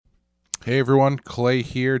Hey everyone, Clay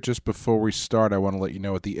here. Just before we start, I want to let you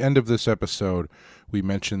know at the end of this episode, we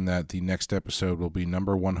mentioned that the next episode will be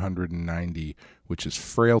number 190, which is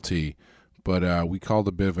Frailty. But we called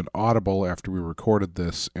a bit of an audible after we recorded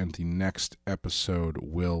this, and the next episode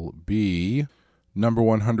will be number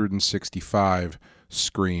 165,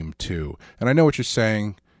 Scream 2. And I know what you're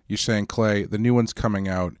saying. You're saying, Clay, the new one's coming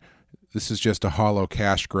out. This is just a hollow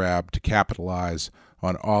cash grab to capitalize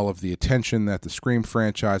on all of the attention that the Scream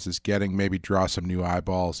franchise is getting, maybe draw some new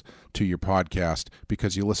eyeballs to your podcast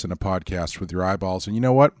because you listen to podcasts with your eyeballs. And you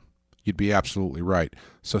know what? You'd be absolutely right.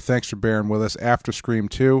 So thanks for bearing with us. After Scream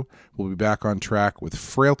 2, we'll be back on track with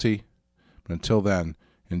Frailty. But until then,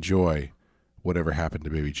 enjoy Whatever Happened to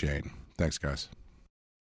Baby Jane. Thanks, guys.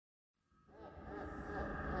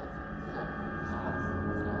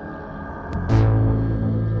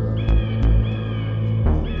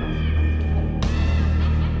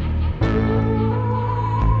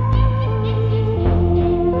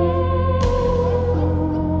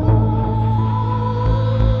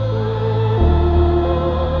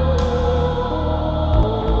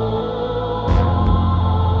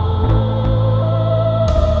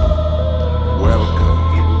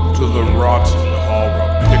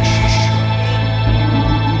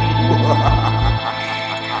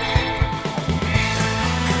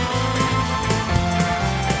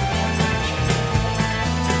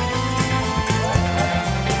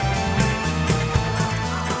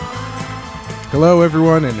 Hello,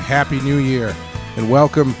 everyone, and Happy New Year, and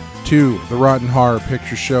welcome to the Rotten Horror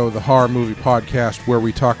Picture Show, the horror movie podcast where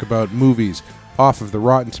we talk about movies off of the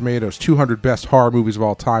Rotten Tomatoes 200 Best Horror Movies of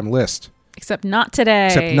All Time list. Except not today.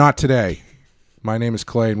 Except not today. My name is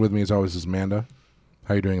Clay, and with me, as always, is Amanda.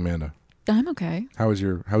 How are you doing, Amanda? I'm okay. How was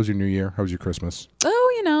your New Year? How was your Christmas?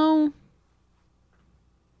 Oh,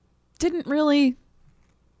 didn't really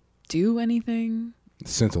do anything.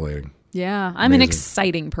 Scintillating. Yeah, I'm an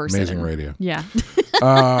exciting person. Amazing radio. Yeah.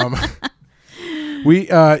 We,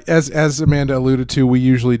 as Amanda alluded to, we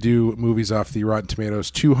usually do movies off the Rotten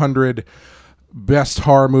Tomatoes 200 Best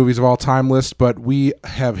Horror Movies of All Time list, but we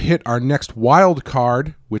have hit our next wild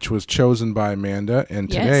card, which was chosen by Amanda,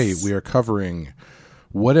 and today we are covering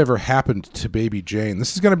Whatever Happened to Baby Jane.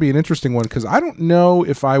 This is going to be an interesting one because I don't know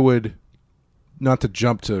if I would, not to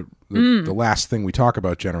jump to the last thing we talk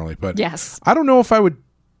about generally, but yes. I don't know if I would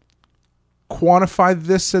quantify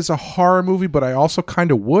this as a horror movie, but I also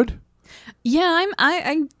kind of would. Yeah,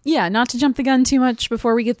 not to jump the gun too much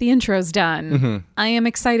before we get the intros done. Mm-hmm. I am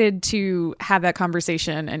excited to have that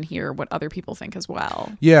conversation and hear what other people think as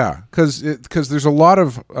well. Yeah, because there's a lot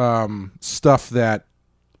of stuff that,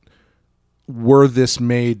 were this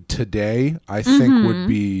made today, I think would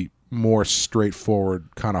be more straightforward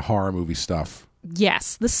kind of horror movie stuff.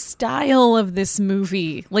 Yes, the style of this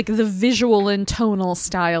movie, like the visual and tonal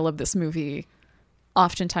style of this movie,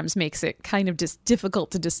 oftentimes makes it kind of difficult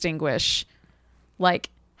to distinguish, like,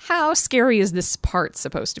 how scary is this part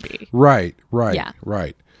supposed to be? Right.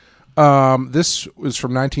 This was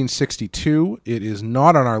from 1962. It is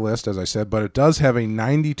not on our list, as I said, but it does have a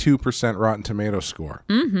 92% Rotten Tomatoes score.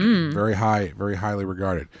 Mm-hmm. Very high, very highly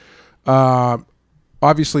regarded.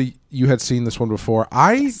 Obviously, you had seen this one before.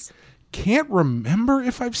 Yes. Can't remember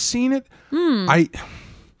if I've seen it. I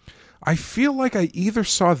feel like I either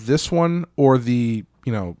saw this one or the,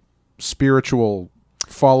 spiritual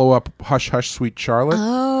follow-up Hush Hush Sweet Charlotte.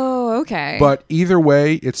 Oh, okay. But either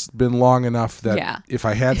way, it's been long enough that if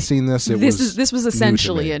I had seen this, this was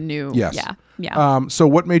essentially a new. Yes. Yeah. So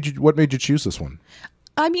what made you choose this one?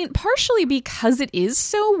 I mean, partially because it is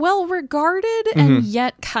so well regarded and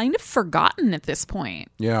yet kind of forgotten at this point.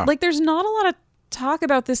 Yeah. Like, there's not a lot of talk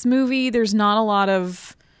about this movie. There's not a lot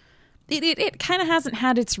of it kind of hasn't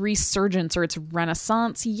had its resurgence or its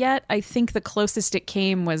renaissance yet. I think the closest it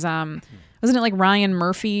came was wasn't it like Ryan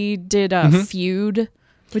Murphy did Feud,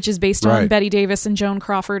 which is based on Bette Davis and Joan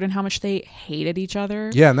Crawford and how much they hated each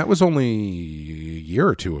other. Yeah, and that was only a year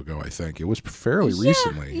or two ago, I think. It was fairly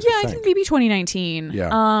recently. Yeah, I think maybe 2019. Yeah.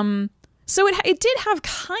 So it did have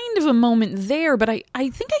kind of a moment there, but I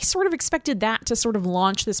think I sort of expected that to sort of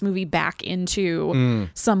launch this movie back into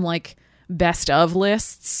some like best of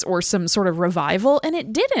lists or some sort of revival, and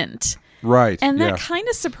it didn't. Right. And that kind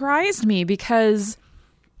of surprised me because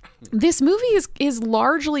this movie is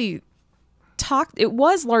largely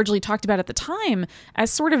largely talked about at the time as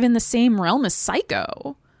sort of in the same realm as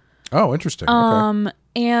Psycho. Oh, interesting. Okay.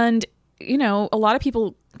 And a lot of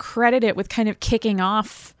people credit it with kind of kicking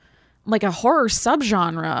off like a horror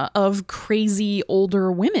subgenre of crazy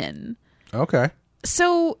older women. Okay.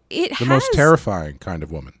 So it has the most terrifying kind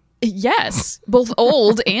of woman. Yes, both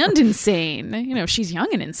old and insane. She's young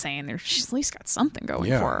and insane. She's at least got something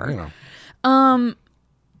going for her.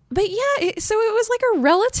 But yeah, so it was like a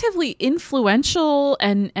relatively influential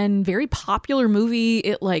and very popular movie.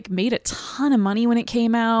 It like made a ton of money when it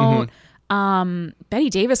came out. Betty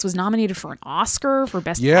Davis was nominated for an Oscar for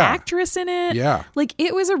Best Actress in it. Yeah. Like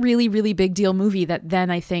it was a really, really big deal movie that then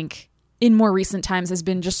I think in more recent times has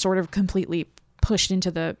been just sort of completely pushed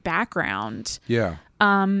into the background. Yeah.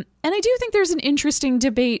 And I do think there's an interesting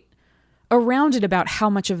debate around it about how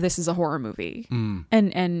much of this is a horror movie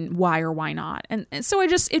and why or why not. And so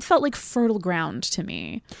it felt like fertile ground to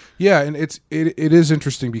me. Yeah, and it is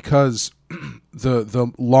interesting because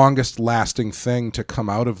the longest lasting thing to come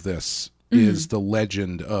out of this is the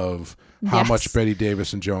legend of how much Betty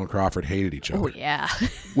Davis and Joan Crawford hated each other. Oh yeah.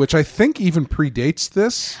 Which I think even predates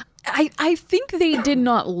this. I think they did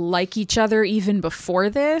not like each other even before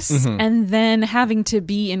this, and then having to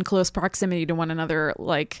be in close proximity to one another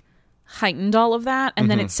like heightened all of that.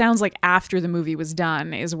 And then it sounds like after the movie was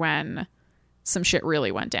done is when some shit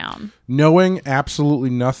really went down. Knowing absolutely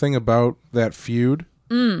nothing about that feud,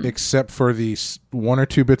 except for the one or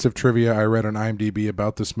two bits of trivia I read on IMDb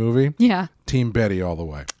about this movie. Yeah. Team Betty all the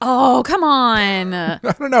way. Oh, come on. I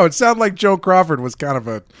don't know. It sounded like Joan Crawford was kind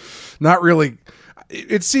of not really...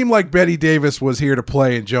 It seemed like Betty Davis was here to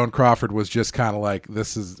play and Joan Crawford was just kind of like,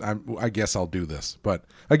 I guess I'll do this. But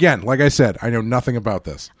again, like I said, I know nothing about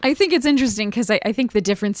this. I think it's interesting because I think the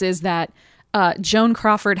difference is that Joan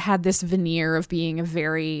Crawford had this veneer of being a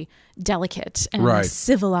very delicate and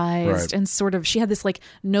civilized and sort of, she had this like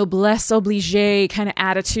noblesse obligée kind of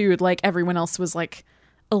attitude, like everyone else was like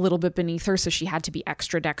a little bit beneath her, so she had to be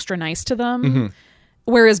extra nice to them.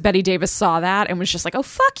 Whereas Betty Davis saw that and was just like, oh,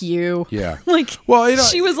 fuck you. Yeah. Like, well,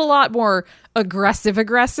 she was a lot more aggressive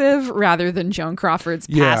rather than Joan Crawford's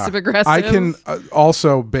passive-aggressive. I can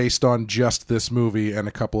also, based on just this movie and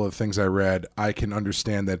a couple of things I read, I can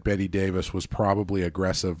understand that Betty Davis was probably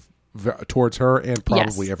aggressive towards her and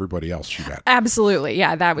probably everybody else she met. Absolutely.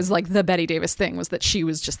 Yeah, that was like the Betty Davis thing, was that she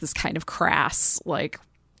was just this kind of crass, like,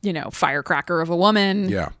 you know, firecracker of a woman.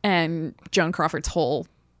 Yeah. And Joan Crawford's whole,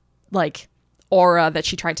 like, aura that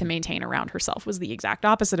she tried to maintain around herself was the exact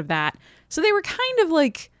opposite of that. So they were kind of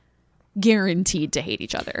like guaranteed to hate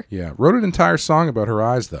each other. Yeah. Wrote an entire song about her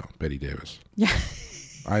eyes, though, Betty Davis. Yeah.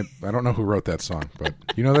 I don't know who wrote that song, but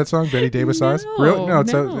you know that song, Betty Davis Eyes? Really? No,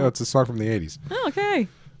 it's a song from the 80s. Oh, okay.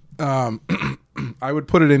 I would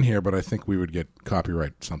put it in here, but I think we would get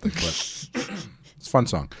copyright something. But it's a fun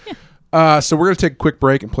song. Yeah. So we're going to take a quick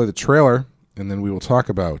break and play the trailer, and then we will talk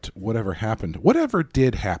about whatever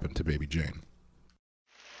did happen to Baby Jane.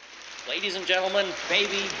 Ladies and gentlemen,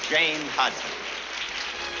 Baby Jane Hudson.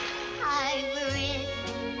 I've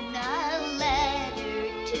written a letter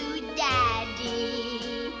to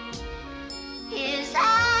Daddy. His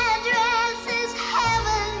address is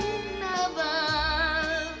heaven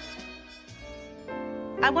above.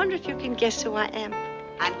 I wonder if you can guess who I am.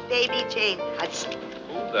 I'm Baby Jane Hudson.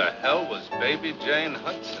 Who the hell was Baby Jane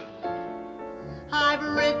Hudson? I've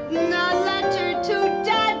written a letter to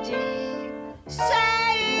Daddy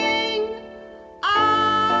saying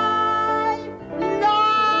I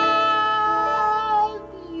love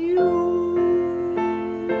you.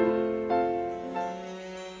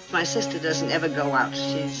 My sister doesn't ever go out.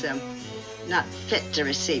 She's not fit to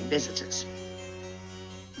receive visitors.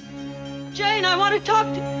 Jane, I want to talk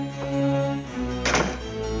to you.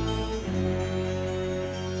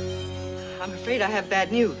 I'm afraid I have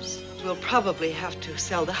bad news. We'll probably have to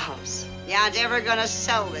sell the house. You aren't ever gonna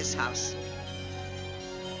sell this house.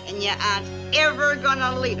 And you aren't ever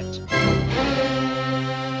gonna leave it.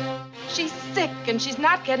 She's sick and she's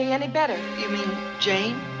not getting any better. You mean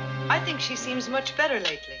Jane? I think she seems much better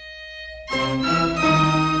lately.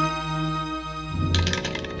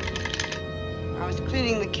 I was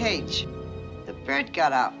cleaning the cage. The bird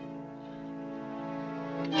got out.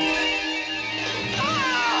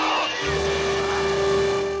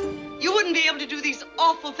 You wouldn't be able to do these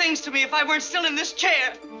awful things to me if I weren't still in this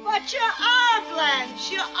chair. But you are,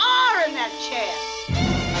 Blanche. You are in that chair.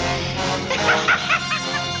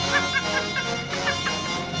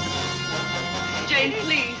 Jane,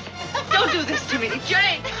 please. Don't do this to me.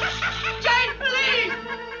 Jane! Jane, please!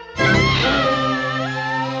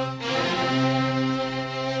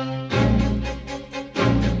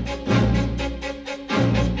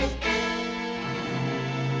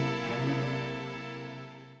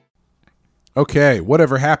 Okay,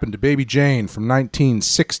 Whatever Happened to Baby Jane from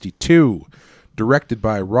 1962, directed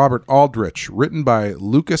by Robert Aldrich, written by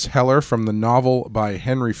Lucas Heller from the novel by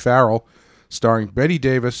Henry Farrell, starring Betty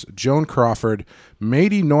Davis, Joan Crawford,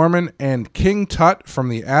 Mady Norman, and King Tut from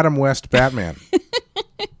the Adam West Batman.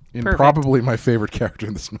 in Perfect. probably my favorite character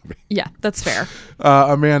in this movie. Yeah, that's fair.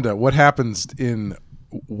 Amanda, what happens in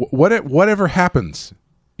whatever happens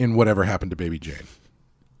in Whatever Happened to Baby Jane?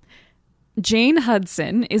 Jane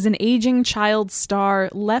Hudson is an aging child star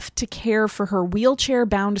left to care for her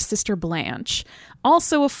wheelchair-bound sister Blanche,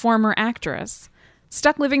 also a former actress.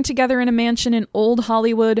 Stuck living together in a mansion in Old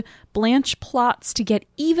Hollywood, Blanche plots to get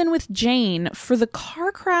even with Jane for the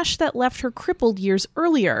car crash that left her crippled years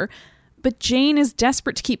earlier. But Jane is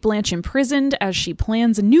desperate to keep Blanche imprisoned as she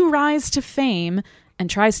plans a new rise to fame and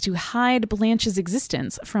tries to hide Blanche's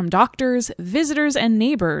existence from doctors, visitors, and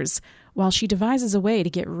neighbors while she devises a way to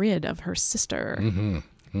get rid of her sister.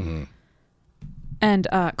 And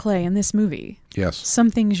Clay, in this movie, Yes. some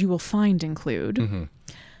things you will find include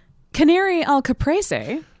Canary al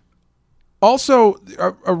Caprese. Also,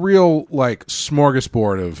 a real like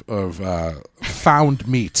smorgasbord of found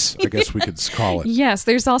meats, I guess we could call it. Yes,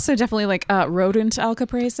 there's also definitely like rodent al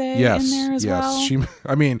Caprese Yes, in there as well.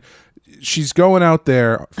 She's going out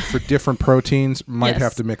there for different proteins. Might Yes.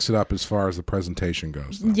 have to mix it up as far as the presentation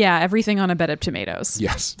goes, though. Yeah, everything on a bed of tomatoes.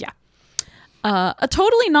 Yes. Yeah. A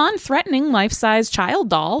totally non-threatening life-size child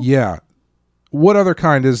doll. Yeah. What other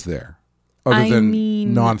kind is there other I than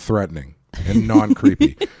mean- non-threatening and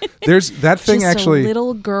non-creepy? There's that thing Just actually. a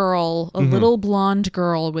little girl, a little blonde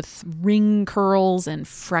girl with ring curls and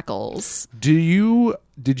freckles. Did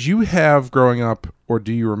you have growing up, or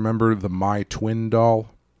do you remember the My Twin doll?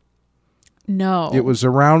 No. It was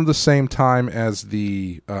around the same time as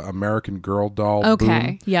the American Girl doll. Okay.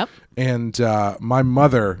 boom. Yep. And my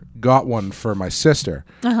mother got one for my sister.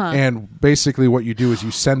 And basically what you do is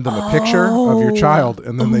you send them a picture of your child,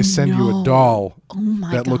 and then they send you a doll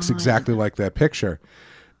that looks exactly like that picture.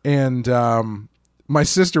 And my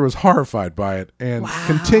sister was horrified by it and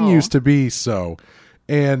continues to be so.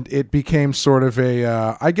 And it became sort of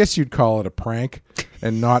a, I guess you'd call it a prank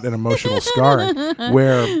and not an emotional scarring,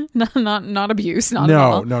 where not abuse. Not at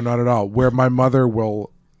all. no, not at all. Where my mother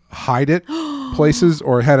will hide it places,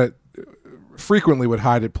 or had it frequently would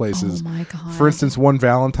hide it places. Oh my God. For instance, one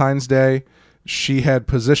Valentine's Day, she had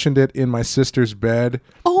positioned it in my sister's bed.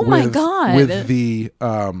 Oh my God. With the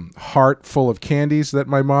heart full of candies that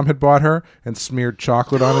my mom had bought her, and smeared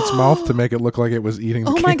chocolate on its mouth to make it look like it was eating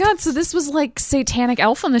the Oh my candy. God. So this was like satanic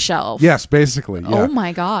elf on the shelf. Yes, basically. Yeah. Oh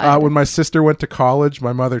my God. When my sister went to college,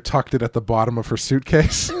 my mother tucked it at the bottom of her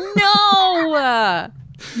suitcase. No.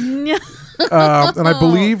 No. And I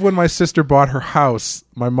believe when my sister bought her house,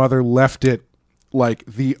 my mother left it like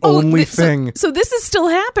the only thing So this is still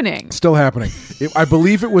happening. still happening. I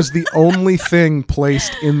believe it was the only thing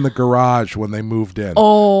placed in the garage when they moved in.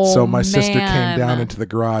 Oh, so my sister came man. down into the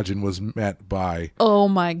garage and was met by Oh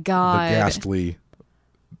my the God. ghastly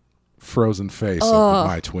frozen face of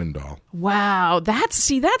my twin doll. Wow.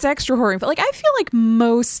 That's extra horror. But like I feel like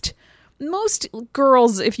most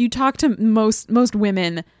girls, if you talk to most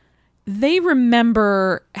women, they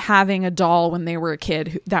remember having a doll when they were a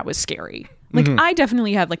kid that was scary. Like I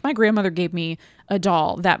definitely had, like my grandmother gave me a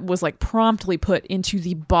doll that was like promptly put into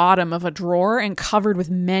the bottom of a drawer and covered with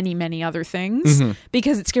many, many other things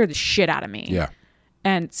because it scared the shit out of me. Yeah.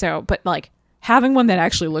 And so, but like having one that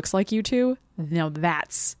actually looks like you two, no,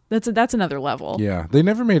 that's another level. Yeah. They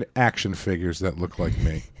never made action figures that look like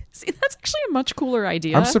me. See, that's actually a much cooler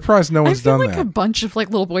idea. I'm surprised no one's I feel done like that. a bunch of like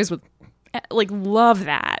little boys would like love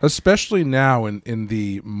that. Especially now in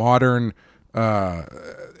the modern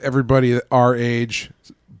everybody our age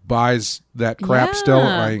buys that crap Yeah. still.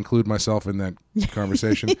 I include myself in that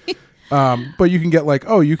conversation. But you can get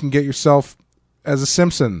you can get yourself as a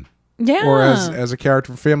Simpson Yeah. or as a character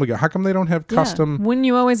from Family Guy. How come they don't have Yeah. custom? Wouldn't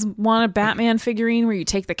you always want a Batman figurine where you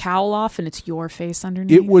take the cowl off and it's your face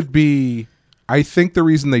underneath? It would be. I think the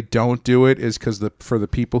reason they don't do it is because for the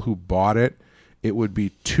people who bought it, it would be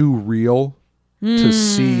too real to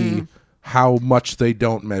see how much they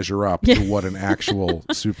don't measure up to what an actual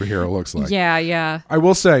superhero looks like. Yeah. I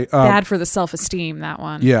will say, Bad for the self-esteem, that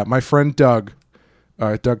one. yeah, my friend Doug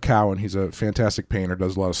Cowan, he's a fantastic painter,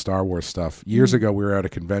 does a lot of Star Wars stuff. Years ago, we were at a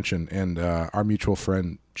convention, and our mutual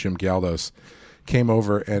friend Jim Galdos came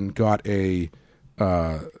over and got a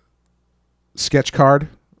sketch card.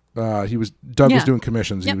 Doug was doing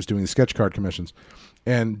commissions. Yep. He was doing the sketch card commissions,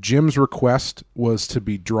 and Jim's request was to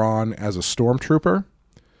be drawn as a stormtrooper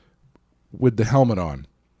with the helmet on.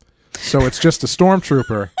 So it's just a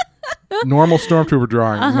stormtrooper, normal stormtrooper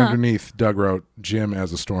drawing, and underneath Doug wrote Jim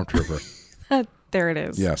as a stormtrooper. There it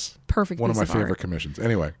is. Yes. Perfect One of piece my of art. favorite commissions.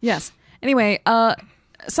 Anyway. Yes. Anyway,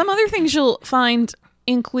 some other things you'll find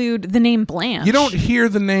include the name Blanche. You don't hear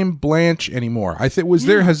the name Blanche anymore. Has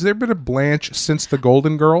there been a Blanche since the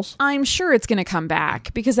Golden Girls? I'm sure it's going to come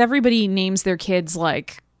back because everybody names their kids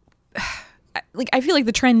like like I feel like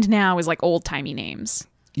the trend now is like old timey names.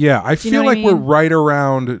 Yeah, I you know feel what I like we're mean? right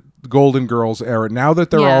around Golden Girls era. Now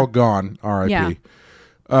that they're Yeah. all gone, R.I.P. Yeah.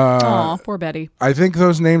 Oh, poor Betty. I think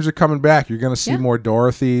those names are coming back. You're going to see Yeah. more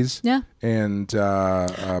Dorothys. Yeah. And Oh,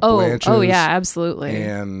 Blanches. oh yeah, absolutely.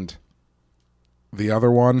 And the other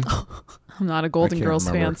one. I'm not a Golden can't Girls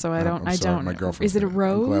remember. fan, so I don't. I'm I sorry, don't. my know. girlfriend. Is it a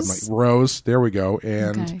Rose? Rose. There we go.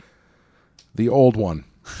 And Okay. the old one.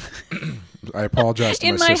 I apologize to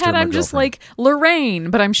In my my sister head, and my I'm just girlfriend. like Lorraine,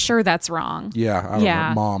 but I'm sure that's wrong. Yeah, I don't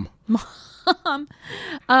Yeah. know. Mom.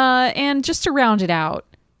 And just to round it out,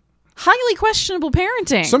 highly questionable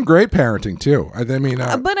parenting. Some great parenting too. I mean,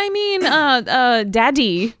 but I mean,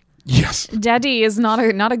 Daddy yes. is not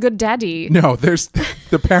a good daddy. No, there's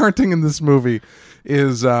the parenting in this movie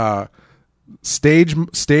is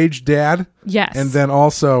stage dad. Yes. And then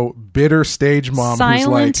also bitter stage mom Silent, who's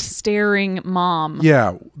like staring mom.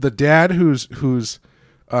 yeah, the dad who's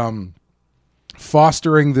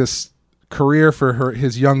fostering this career for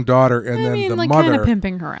his young daughter, and I then mean, the like kind mother of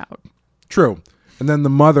pimping her out. true. And then the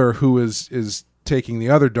mother who is taking the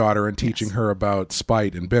other daughter and teaching her about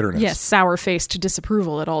spite and bitterness. Yes, sour faced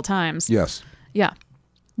disapproval at all times. Yes. Yeah.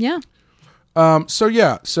 Yeah.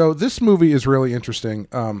 So this movie is really interesting.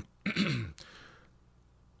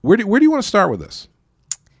 Where do you want to start with this?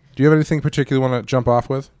 Do you have anything particular you want to jump off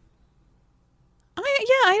with?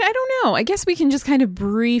 I don't know. I guess we can just kind of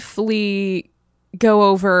briefly go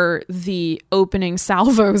over the opening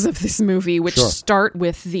salvos of this movie, which Sure. start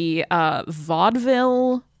with the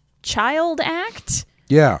Vaudeville Child Act,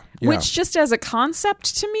 Yeah. which just as a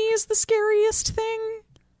concept to me is the scariest thing.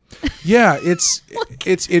 Yeah,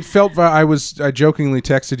 it felt. I jokingly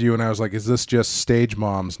texted you and I was like, "Is this just Stage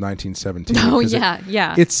Mom's 1917?" Oh, Because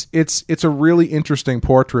yeah. It's a really interesting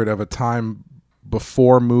portrait of a time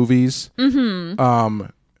before movies. Mm-hmm.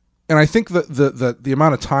 And I think the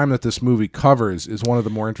amount of time that this movie covers is one of the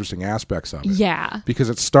more interesting aspects of it. Yeah. Because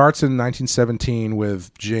it starts in 1917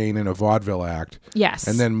 with Jane in a vaudeville act. Yes.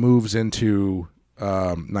 And then moves into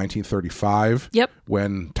 1935. Yep.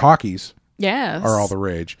 When talkies Yes. are all the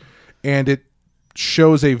rage. And it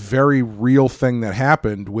shows a very real thing that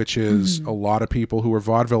happened, which is a lot of people who were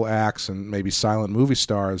vaudeville acts and maybe silent movie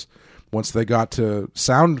stars, once they got to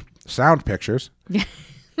sound pictures,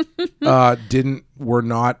 were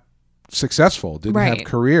not successful, didn't have Right.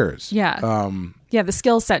 careers. Yeah. Yeah, the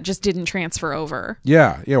skill set just didn't transfer over.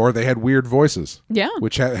 Yeah, or they had weird voices. Yeah.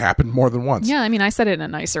 Which happened more than once. Yeah, I mean, I said it in a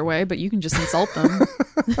nicer way, but you can just insult them.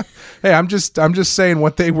 Hey, I'm just saying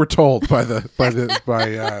what they were told by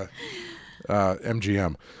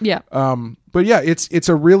MGM. Yeah. But yeah, it's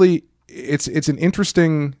an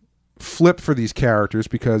interesting flip for these characters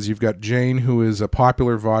because you've got Jane, who is a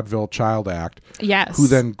popular vaudeville child act, Yes. who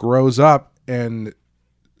then grows up and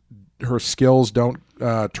her skills don't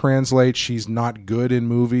translate. She's not good in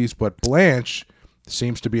movies, but Blanche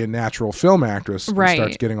seems to be a natural film actress and Right.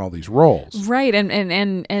 starts getting all these roles. Right,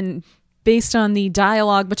 and based on the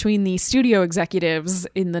dialogue between the studio executives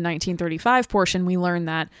in the 1935 portion, we learn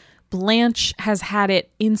that Blanche has had it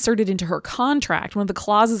inserted into her contract. One of the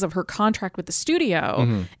clauses of her contract with the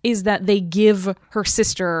studio is that they give her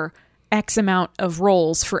sister X amount of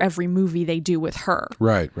roles for every movie they do with her.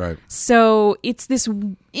 Right. So it's this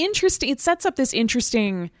interesting, it sets up this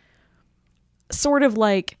interesting sort of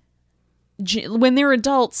like, when they're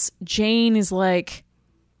adults, Jane is like,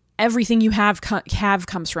 everything you have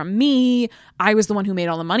comes from me. I was the one who made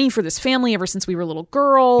all the money for this family ever since we were little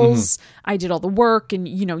girls. I did all the work, and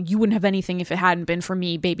you wouldn't have anything if it hadn't been for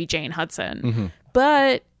me, baby Jane Hudson.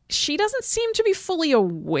 But she doesn't seem to be fully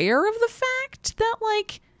aware of the fact that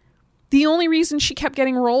like the only reason she kept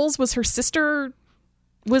getting roles was her sister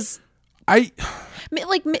was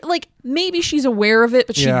like maybe she's aware of it,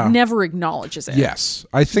 but she never acknowledges it. Yes,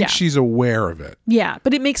 I think Yeah. she's aware of it. Yeah,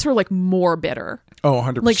 but it makes her like more bitter. Oh,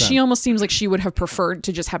 100%. Like she almost seems like she would have preferred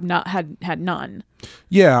to just have not had none.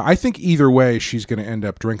 Yeah, I think either way she's going to end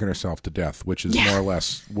up drinking herself to death, which is more or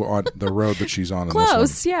less on the road that she's on in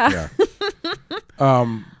Close, this one. yeah.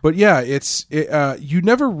 But yeah, you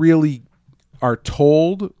never really are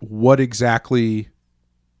told what exactly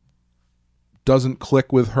doesn't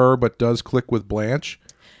click with her but does click with Blanche.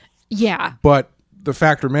 Yeah. But the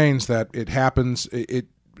fact remains that it happens.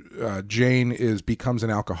 Jane becomes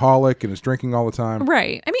an alcoholic and is drinking all the time.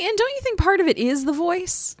 Right. I mean, and don't you think part of it is the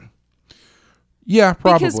voice? Yeah,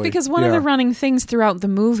 probably. Because one of the running things throughout the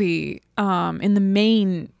movie, in the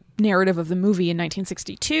main narrative of the movie in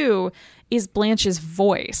 1962, is Blanche's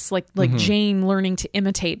voice. Like Jane learning to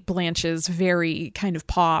imitate Blanche's very kind of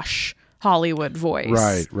posh Hollywood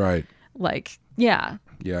voice. Right. Like, yeah.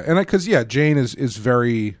 Yeah, and because Jane is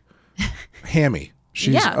very hammy.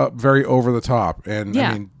 She's Yeah. very over the top. And Yeah.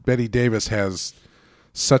 I mean, Betty Davis has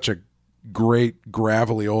such a great,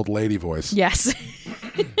 gravelly old lady voice. Yes.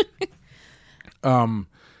 And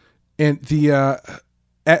the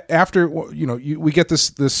after we get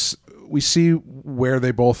this we see where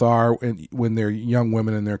they both are when they're young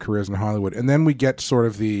women in their careers in Hollywood, and then we get sort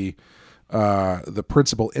of the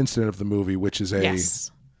principal incident of the movie, which is a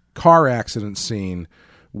Yes. car accident scene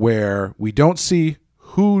where we don't see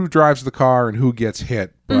who drives the car and who gets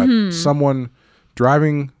hit, but someone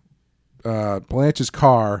driving Blanche's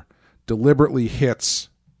car deliberately hits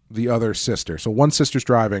the other sister. So one sister's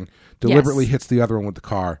driving, deliberately hits the other one with the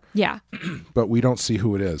car, Yeah. but we don't see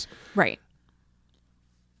who it is. Right.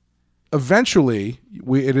 Eventually,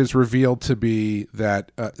 it is revealed to be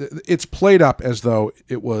that it's played up as though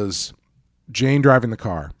it was Jane driving the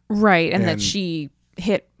car. Right. And that And- she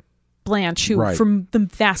hit Blanche, who Right. from the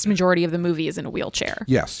vast majority of the movie is in a wheelchair.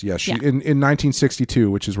 Yes. She Yeah. in 1962,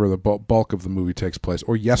 which is where the bulk of the movie takes place,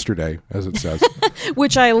 or yesterday, as it says.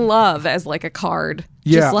 Which I love as like a card.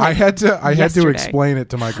 Yeah, Just like I had to yesterday. explain it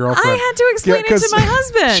to my girlfriend. I had to explain it to 'cause my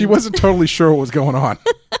husband. She wasn't totally sure what was going on.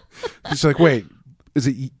 She's like, "Wait, is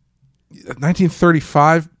it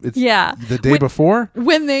 1935? It's Yeah. the day before?"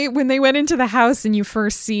 When they went into the house and you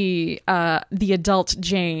first see the adult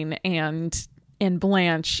Jane and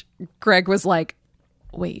Blanche, Greg was like,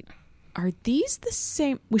 "Wait, are these the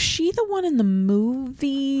same? Was she the one in the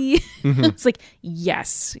movie?" It's like,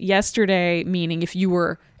 yes, yesterday, meaning if you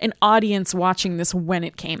were an audience watching this when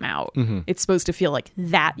it came out, it's supposed to feel like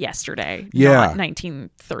that yesterday, Yeah. not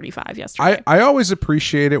 1935 yesterday. I always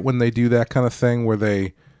appreciate it when they do that kind of thing where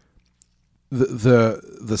they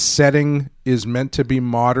the setting is meant to be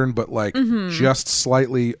modern, but like just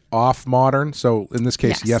slightly off modern. So in this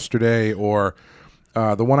case, Yes. yesterday, or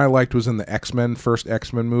the one I liked was in the first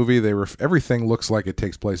X-Men movie. Everything looks like it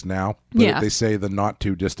takes place now, but Yeah. they say the not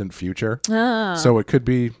too distant future. So it could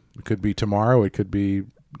be tomorrow. It could be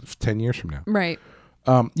 10 years from now. Right.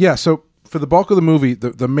 Yeah. So for the bulk of the movie,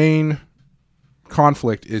 the main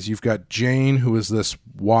conflict is you've got Jane, who is this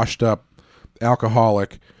washed up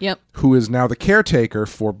alcoholic, Yep. who is now the caretaker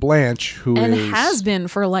for Blanche, who And is has been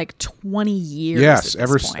for like 20 years. yes, at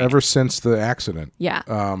this point. ever since the accident. Yeah.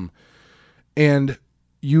 And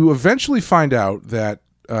you eventually find out that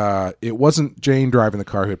it wasn't Jane driving the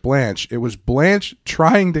car who hit Blanche. It was Blanche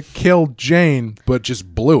trying to kill Jane, but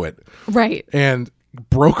just blew it Right. and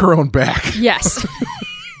broke her own back. Yes.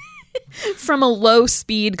 From a low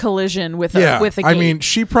speed collision with a with a gate. I mean,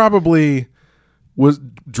 she probably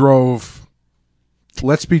drove,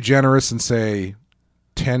 let's be generous and say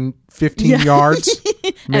 10, 15 yards,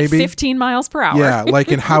 maybe. at 15 miles per hour. Yeah, like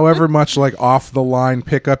in however much like off the line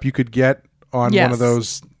pickup you could get on Yes. one of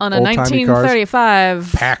those On a old-timey cars,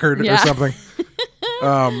 1935 Packard Yeah. or something.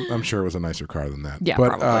 I'm sure it was a nicer car than that. Yeah,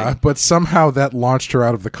 but probably. but somehow that launched her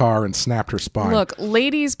out of the car and snapped her spine. Look,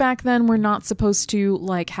 ladies back then were not supposed to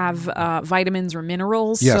like have vitamins or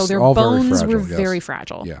minerals, Yes, so their all very bones were fragile, yes. very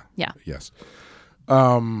fragile. Yeah. Yeah. Yes.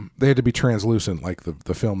 They had to be translucent, like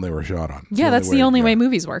the film they were shot on. Yeah, that's the only way yeah.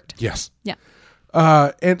 movies worked. Yes. Yeah.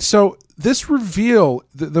 And so this reveal,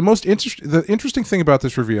 the most interesting thing about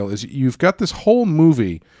this reveal is you've got this whole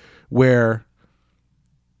movie where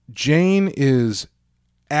Jane is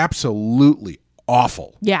absolutely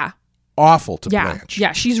awful Yeah. to Yeah. Blanche.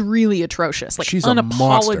 Yeah, she's really atrocious. Like She's a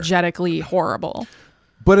monster. unapologetically horrible.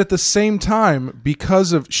 But at the same time,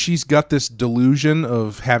 because of she's got this delusion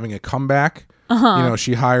of having a comeback. You know,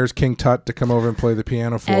 she hires King Tut to come over and play the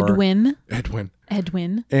piano for her.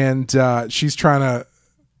 Edwin. And she's trying to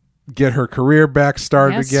get her career back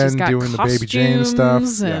started Yes, again, she's got doing the Baby Jane stuff.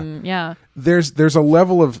 costumes and yeah. There's a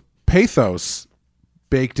level of pathos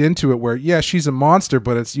baked into it where she's a monster,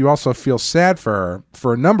 but you also feel sad for her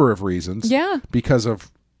for a number of reasons. Yeah. Because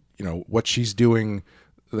of what she's doing,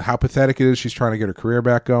 how pathetic it is. She's trying to get her career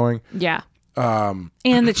back going. Yeah. And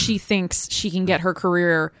that she thinks she can get her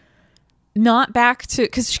career not back to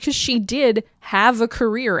because she did have a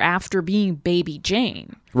career after being Baby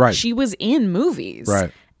Jane. Right. She was in movies.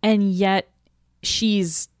 Right. And yet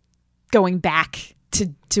she's going back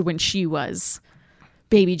to when she was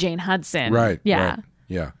Baby Jane Hudson. Right. Yeah. Right.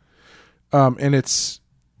 Yeah. And it's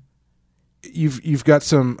you've got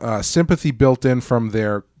some sympathy built in from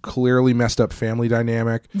their clearly messed up family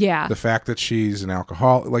dynamic. Yeah. The fact that she's an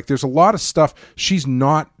alcoholic, like there's a lot of stuff. She's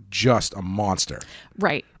not just a monster.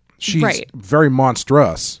 Right. She's right. very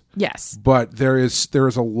monstrous, Yes. but there is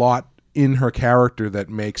a lot in her character that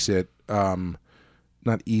makes it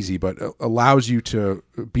not easy, but allows you to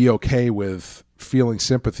be okay with feeling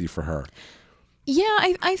sympathy for her. Yeah,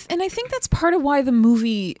 I think that's part of why the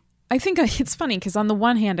movie I think it's funny because on the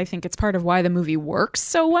one hand, I think it's part of why the movie works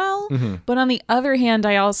so well. Mm-hmm. But on the other hand,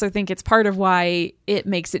 I also think it's part of why it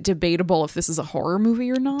makes it debatable if this is a horror movie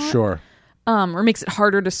or not. Sure. Or makes it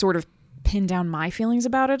harder to sort of pin down my feelings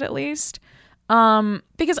about it, at least.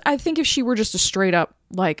 Because I think if she were just a straight up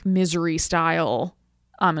like Misery style,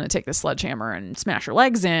 I'm going to take the sledgehammer and smash her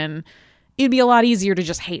legs in, it'd be a lot easier to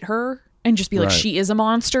just hate her and just be like, Right. she is a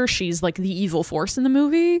monster. She's like the evil force in the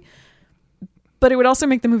movie. But it would also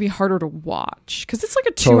make the movie harder to watch because it's like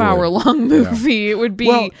a 2-hour long movie. Yeah. It would be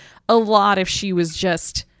Well- a lot if she was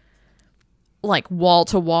just like wall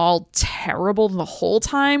to wall terrible the whole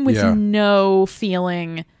time with Yeah. no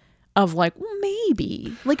feeling of like, well,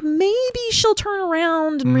 maybe she'll turn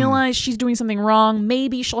around and realize she's doing something wrong.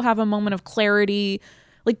 Maybe she'll have a moment of clarity.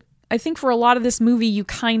 Like, I think for a lot of this movie, you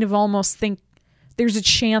kind of almost think there's a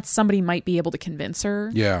chance somebody might be able to convince her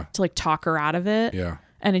Yeah. to like talk her out of it. Yeah.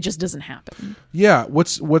 And it just doesn't happen. Yeah,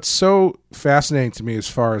 what's so fascinating to me as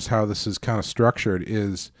far as how this is kind of structured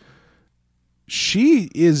is she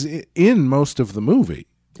is in most of the movie.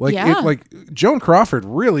 Like, Yeah. like Joan Crawford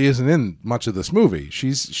really isn't in much of this movie.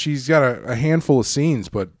 She's got a handful of scenes,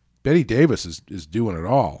 but Bette Davis is doing it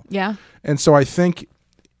all. Yeah. And so I think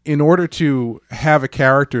in order to have a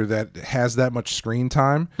character that has that much screen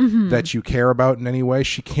time that you care about in any way,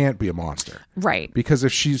 she can't be a monster. Right. Because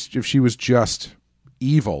if she was just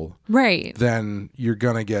evil, Right. then you're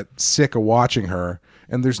gonna get sick of watching her,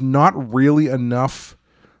 and there's not really enough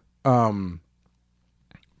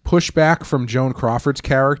pushback from Joan Crawford's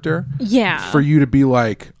character Yeah. for you to be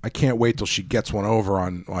like, I can't wait till she gets one over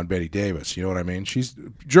on Bette Davis. You know what I mean?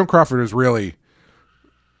 Joan Crawford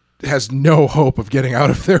has no hope of getting out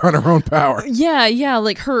of there on her own power. Yeah.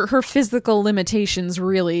 Like her physical limitations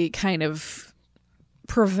really kind of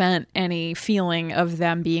prevent any feeling of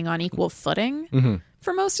them being on equal footing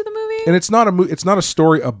for most of the movie. And it's not a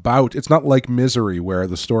story about. It's not like Misery where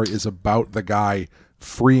the story is about the guy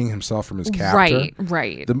freeing himself from his captor.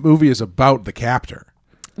 Right. The movie is about the captor,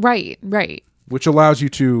 Right. which allows you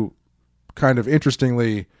to kind of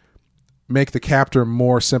interestingly make the captor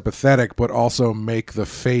more sympathetic, but also make the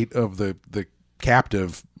fate of the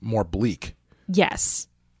captive more bleak. Yes.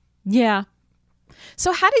 Yeah.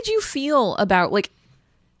 So how did you feel about, like,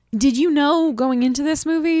 did you know going into this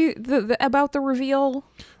movie about the reveal?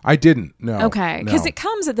 I didn't. No. Okay. Because it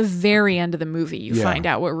comes at the very end of the movie. You Yeah. find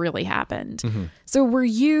out what really happened. So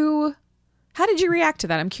how did you react to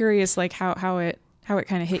that? I'm curious, like, how it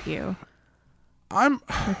kind of hit you.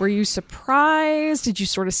 Were you surprised? Did you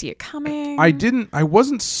sort of see it coming? I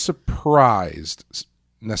wasn't surprised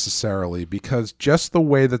necessarily, because just the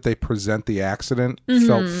way that they present the accident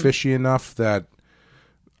felt fishy enough that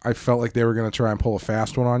I felt like they were going to try and pull a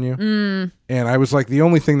fast one on you. And I was like, the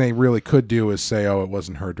only thing they really could do is say, oh, it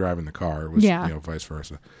wasn't her driving the car. It was, vice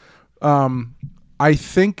versa. I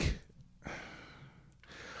think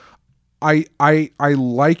I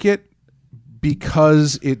like it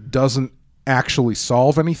because it doesn't actually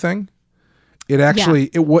solve anything. It actually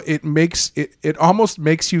it almost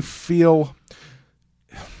makes you feel,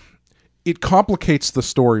 it complicates the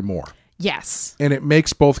story more. Yes. And it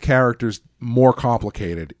makes both characters more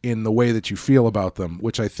complicated in the way that you feel about them,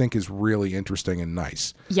 which I think is really interesting and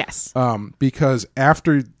nice. Yes. Because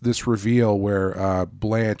after this reveal where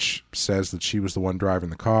Blanche says that she was the one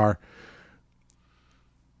driving the car,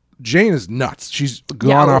 Jane is nuts. She's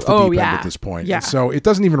gone off the deep end at this point. Yeah. And so it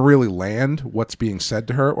doesn't even really land what's being said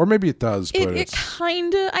to her. Or maybe it does, but It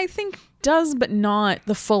kind of, I think, does, but not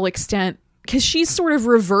the full extent. Because she's sort of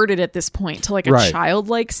reverted at this point to like a Right.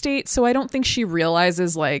 childlike state. So I don't think she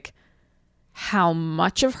realizes like how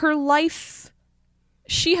much of her life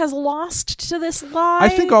she has lost to this lie. I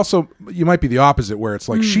think also you might be the opposite, where it's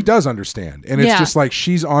like she does understand. And it's Yeah. just like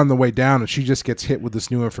she's on the way down and she just gets hit with this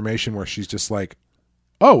new information where she's just like,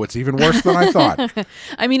 oh, it's even worse than I thought.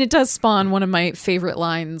 I mean, it does spawn one of my favorite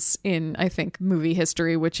lines in, I think, movie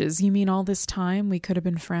history, which is, you mean all this time we could have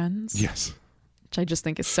been friends? Yes. Which I just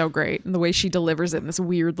think is so great. And the way she delivers it in this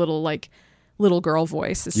weird little girl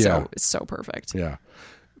voice is so perfect. Yeah.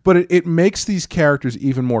 But it makes these characters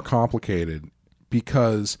even more complicated,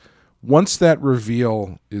 because once that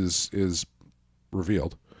reveal is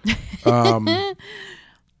revealed,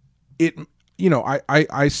 it, you know,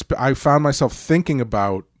 I found myself thinking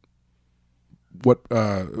about what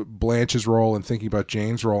Blanche's role and thinking about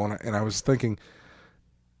Jane's role, and I was thinking,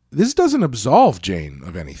 this doesn't absolve Jane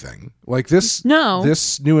of anything. Like this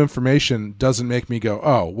new information doesn't make me go,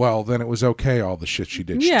 oh, well, then it was okay, all the shit she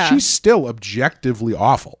did. Yeah. She's still objectively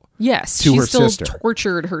awful. Yes, to she her still sister.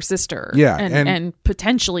 tortured her sister. Yeah, and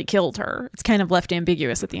potentially killed her. It's kind of left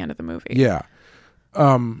ambiguous at the end of the movie. Yeah.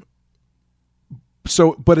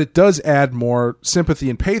 but it does add more sympathy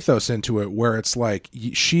and pathos into it, where it's like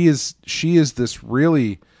she is this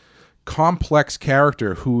really complex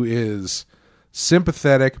character who is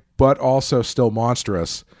sympathetic but also still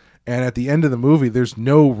monstrous, and at the end of the movie there's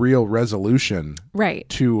no real resolution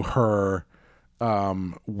to her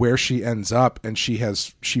where she ends up, and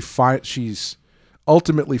she's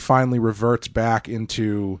ultimately finally reverts back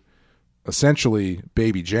into essentially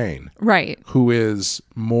Baby Jane, right, who is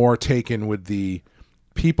more taken with the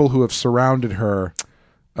people who have surrounded her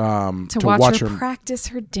to watch her practice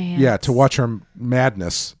her dance. Yeah, to watch her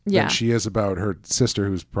madness Yeah. than she is about her sister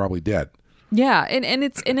who's probably dead. Yeah,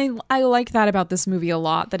 I like that about this movie a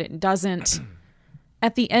lot, that it doesn't,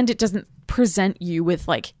 at the end, it doesn't present you with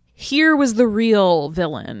like, here was the real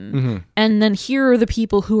villain, and then here are the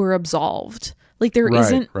people who are absolved. Like there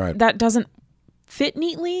isn't, that doesn't fit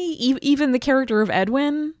neatly. Even the character of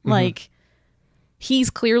Edwin, like he's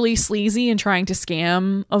clearly sleazy and trying to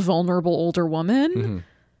scam a vulnerable older woman.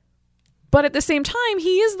 But at the same time,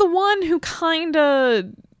 he is the one who kind of,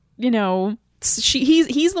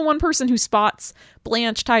 he's the one person who spots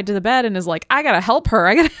Blanche tied to the bed and is like, I gotta help her.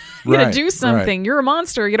 I gotta do something. You're a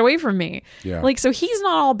monster. Get away from me. Yeah. Like, so he's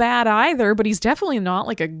not all bad either, but he's definitely not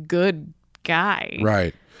like a good guy.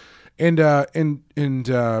 Right. And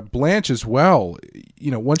Blanche as well,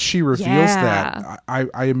 once she reveals that,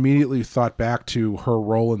 I immediately thought back to her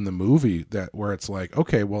role in the movie, where it's like,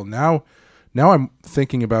 okay, well now I'm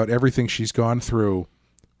thinking about everything she's gone through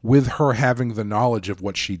with her having the knowledge of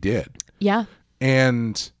what she did. Yeah.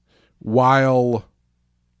 And while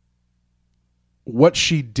what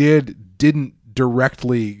she didn't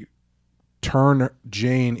directly turn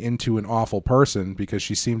Jane into an awful person, because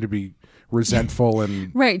she seemed to be resentful and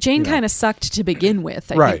right. Jane kind of sucked to begin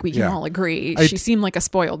with. I think we can all agree. She seemed like a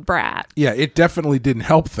spoiled brat. Yeah, it definitely didn't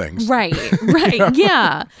help things. Right.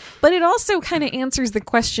 Yeah. But it also kind of answers the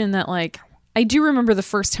question that, like, I do remember the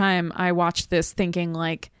first time I watched this thinking,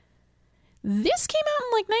 like, this came out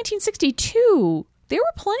in like 1962. There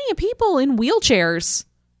were plenty of people in wheelchairs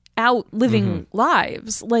out living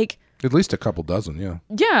lives. Like, at least a couple dozen, yeah.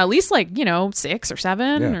 Yeah, at least like, 6 or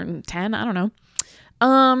 7 or 10, I don't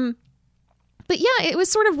know. But yeah, it was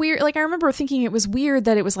sort of weird. Like, I remember thinking it was weird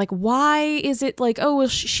that it was like, why is it like, oh, well,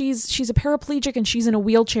 she's a paraplegic and she's in a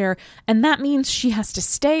wheelchair, and that means she has to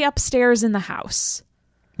stay upstairs in the house.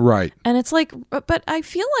 Right. And it's like, but I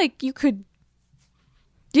feel like you could,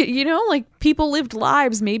 like, people lived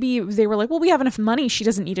lives. Maybe they were like, well, we have enough money. She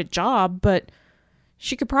doesn't need a job, but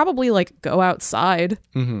she could probably like go outside.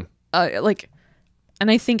 And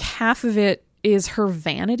I think half of it is her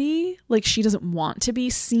vanity. Like, she doesn't want to be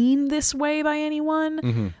seen this way by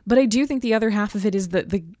anyone. But I do think the other half of it is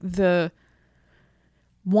the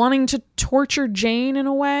wanting to torture Jane in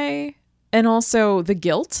a way, and also the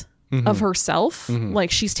guilt of herself. Like,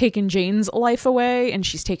 she's taken Jane's life away and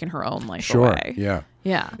she's taken her own life away. Yeah.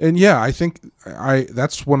 Yeah. And yeah, I think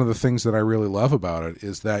that's one of the things that I really love about it,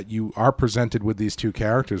 is that you are presented with these two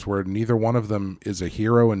characters where neither one of them is a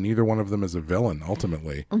hero and neither one of them is a villain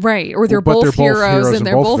ultimately. Right. Or they're both heroes and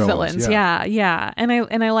they're both villains. Yeah. And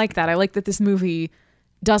I like that. I like that this movie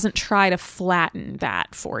doesn't try to flatten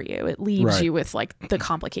that for you. It leaves you with like the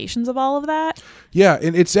complications of all of that. Yeah,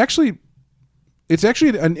 and it's actually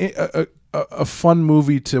a fun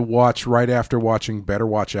movie to watch right after watching Better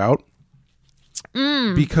Watch Out.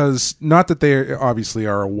 Because not that they obviously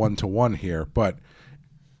are a one-to-one here, but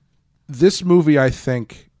this movie, I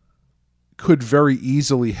think, could very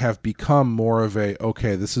easily have become more of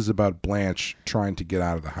this is about Blanche trying to get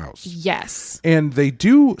out of the house. Yes. And they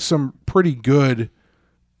do some pretty good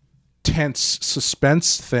tense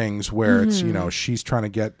suspense things where it's, she's trying to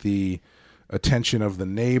get the attention of the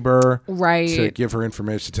neighbor, right, to give her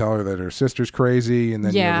information, to tell her that her sister's crazy, and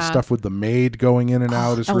then the stuff with the maid going in and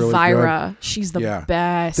out is really good. Elvira, she's the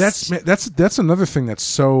best. That's another thing that's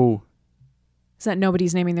so. Is that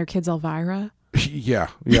nobody's naming their kids Elvira? Yeah.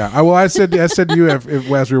 I said to you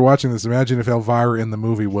as we were watching this, imagine if Elvira in the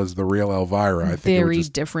movie was the real Elvira. I think very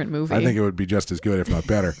different movie. I think it would be just as good, if not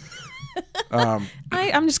better.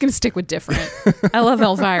 I'm just gonna stick with different. I love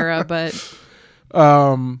Elvira, but.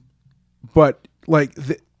 But like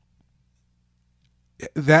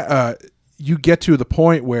you get to the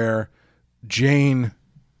point where Jane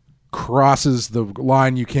crosses the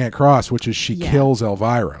line you can't cross, which is she kills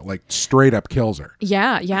Elvira, like straight up kills her.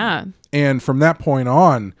 Yeah. And from that point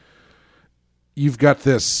on, you've got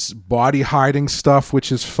this body hiding stuff,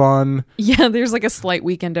 which is fun. Yeah, there's like a slight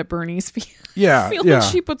Weekend at Bernie's feel.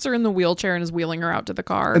 She puts her in the wheelchair and is wheeling her out to the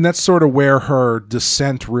car. And that's sort of where her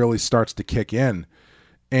descent really starts to kick in.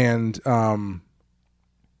 And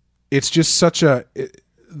it's just such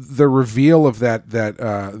the reveal of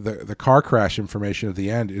the car crash information at the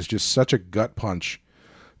end is just such a gut punch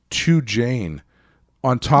to Jane,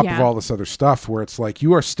 on top of all this other stuff, where it's like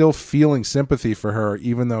you are still feeling sympathy for her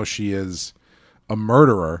even though she is a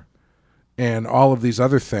murderer and all of these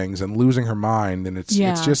other things and losing her mind. And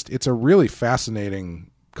it's a really fascinating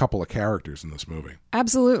couple of characters in this movie.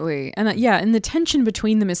 Absolutely. And and the tension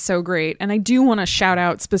between them is so great. And I do want to shout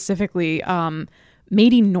out specifically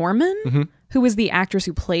Maddie Norman, who was the actress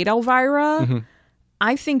who played Elvira.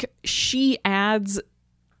 I think she adds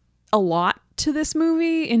a lot to this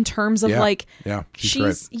movie in terms of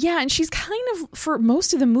she's great. And she's kind of, for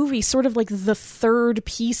most of the movie, sort of like the third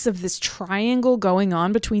piece of this triangle going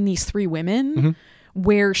on between these three women,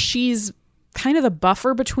 where she's kind of the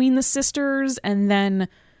buffer between the sisters, and then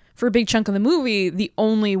for a big chunk of the movie, the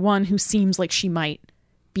only one who seems like she might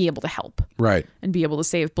be able to help, right, and be able to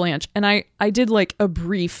save Blanche. And I did like a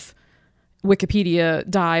brief Wikipedia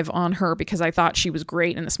dive on her because I thought she was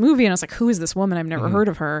great in this movie, and I was like, who is this woman? I've never heard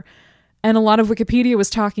of her. And a lot of Wikipedia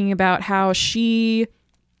was talking about how she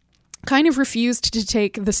kind of refused to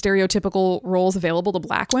take the stereotypical roles available to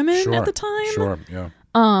black women at the time. Sure, yeah.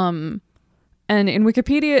 And in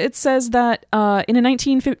Wikipedia, it says that in a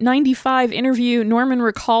 1995 interview, Norman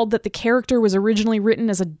recalled that the character was originally written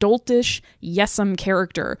as a doltish, yesome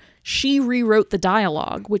character. She rewrote the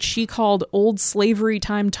dialogue, which she called old slavery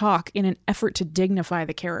time talk, in an effort to dignify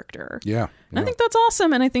the character. Yeah. And I think that's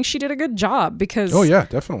awesome, and I think she did a good job because... Oh, yeah,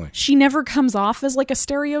 definitely. She never comes off as like a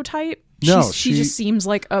stereotype. No, she just seems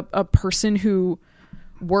like a person who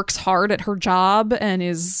works hard at her job and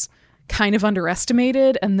is kind of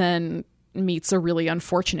underestimated, and then meets a really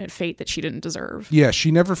unfortunate fate that she didn't deserve. Yeah,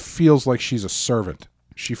 she never feels like she's a servant.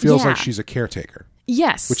 She feels like she's a caretaker.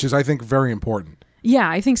 Yes. Which is, I think, very important. Yeah,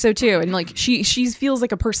 I think so too. And like she feels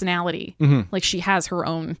like a personality. Like she has her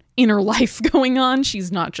own inner life going on.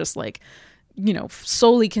 She's not just like,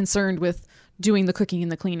 solely concerned with doing the cooking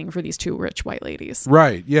and the cleaning for these two rich white ladies.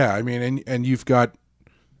 Right. Yeah. I mean, and you've got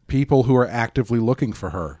people who are actively looking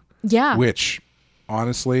for her. Yeah. Which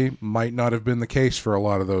honestly might not have been the case for a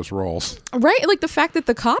lot of those roles. Right. Like the fact that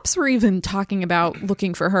the cops were even talking about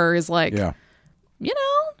looking for her is like,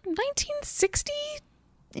 1960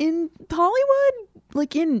 in Hollywood,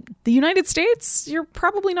 like in the United States, you're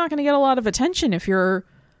probably not going to get a lot of attention if you're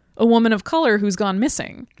a woman of color who's gone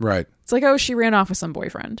missing. Right. It's like, oh, she ran off with some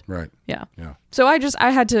boyfriend. Right. Yeah. Yeah. So I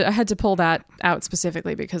had to pull that out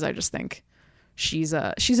specifically because I just think she's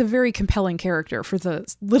a very compelling character for the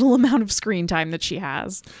little amount of screen time that she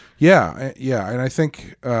has. Yeah. Yeah. And I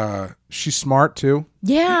think she's smart too.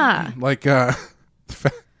 Yeah. Like, I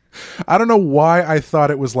don't know why I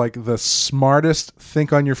thought it was like the smartest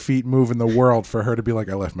think on your feet move in the world for her to be like,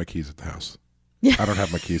 I left my keys at the house. Yeah. I don't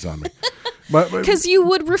have my keys on me. Because you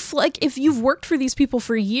would reflect, if you've worked for these people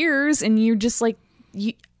for years and you're just like,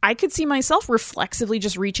 I could see myself reflexively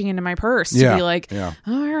just reaching into my purse to be like,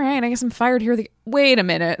 all right, I guess I'm fired here. Wait a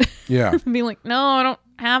minute. Yeah. Be like, no, I don't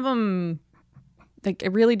have them. Like, I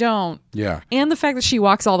really don't. Yeah. And the fact that she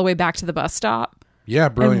walks all the way back to the bus stop. Yeah,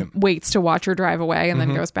 brilliant. And waits to watch her drive away and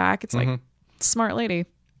then goes back. It's like, smart lady.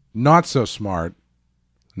 Not so smart,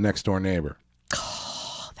 next door neighbor.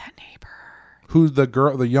 Oh, that neighbor. Who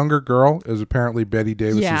the younger girl is apparently Betty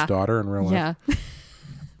Davis's daughter in real life. Yeah.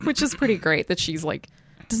 Which is pretty great that she's like,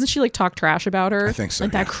 doesn't she like talk trash about her? I think so.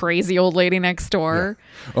 Like that crazy old lady next door.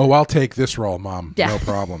 Yeah. Oh, I'll take this role, Mom. Yeah. No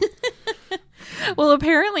problem. Well,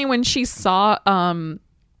 apparently when she saw,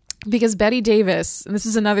 because Betty Davis, and this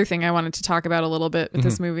is another thing I wanted to talk about a little bit with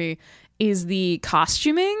this movie, is the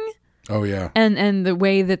costuming. Oh, yeah. And the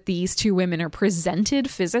way that these two women are presented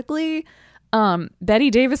physically.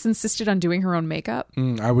 Betty Davis insisted on doing her own makeup.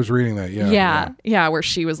 I was reading that, yeah. Where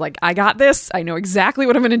she was like, I got this. I know exactly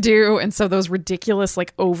what I'm going to do. And so those ridiculous,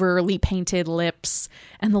 like overly painted lips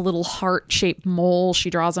and the little heart-shaped mole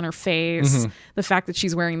she draws on her face, the fact that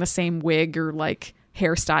she's wearing the same wig or like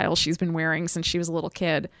hairstyle she's been wearing since she was a little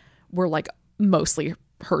kid were like mostly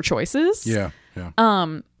her choices. Yeah.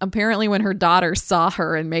 Yeah. Apparently when her daughter saw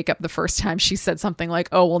her in makeup the first time, she said something like,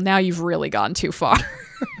 oh, well, now you've really gone too far.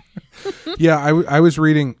 Yeah, I was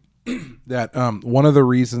reading that one of the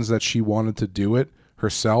reasons that she wanted to do it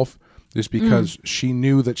herself is because she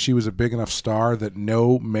knew that she was a big enough star that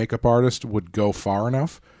no makeup artist would go far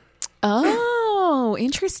enough. Oh,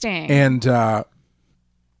 interesting. And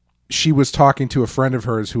she was talking to a friend of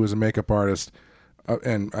hers who was a makeup artist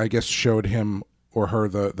and I guess showed him or her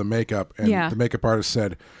the makeup. And the makeup artist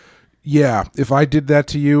said, yeah, if I did that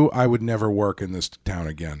to you, I would never work in this town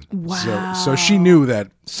again. Wow. So she knew that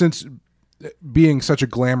since being such a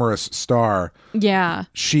glamorous star, yeah,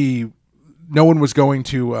 she no one was going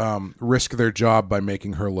to risk their job by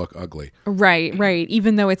making her look ugly. Right.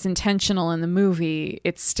 Even though it's intentional in the movie,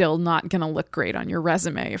 it's still not going to look great on your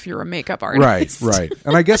resume if you're a makeup artist. Right.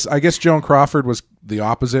 And I guess Joan Crawford was the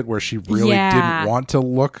opposite, where she really didn't want to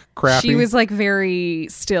look crappy. She was like very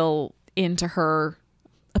still into her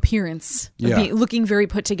appearance, looking very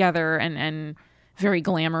put together and very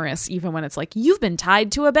glamorous, even when it's like, you've been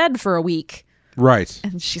tied to a bed for a week. Right.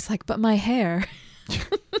 And she's like, but my hair.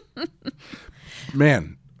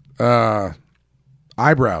 Man,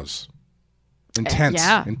 eyebrows.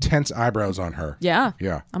 Intense eyebrows on her. Yeah.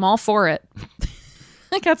 I'm all for it.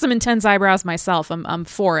 I got some intense eyebrows myself. I'm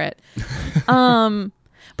for it.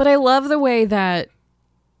 But I love the way that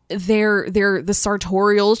the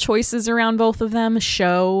sartorial choices around both of them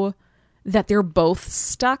show that they're both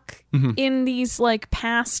stuck in these like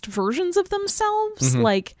past versions of themselves.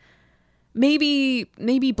 Like maybe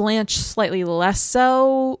Blanche slightly less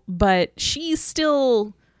so, but she's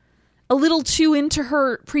still a little too into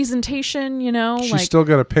her presentation, you know? She's still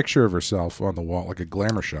got a picture of herself on the wall, like a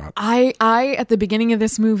glamour shot. I at the beginning of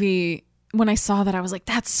this movie, when I saw that, I was like,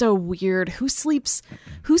 that's so weird. Who sleeps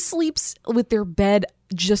with their bed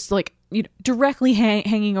just like, you know, directly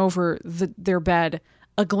hanging over their bed,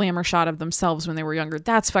 a glamour shot of themselves when they were younger?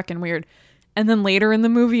 That's fucking weird. And then later in the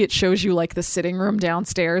movie, it shows you like the sitting room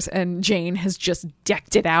downstairs, and Jane has just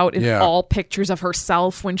decked it out in all pictures of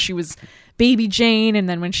herself when she was baby Jane, and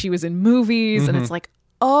then when she was in movies. And it's like,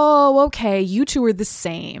 oh, okay, you two are the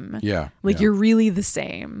same. Yeah. Like you're really the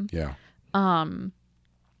same. Yeah.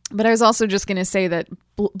 But I was also just going to say that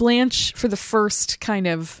Blanche, for the first kind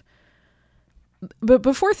of, but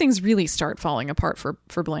before things really start falling apart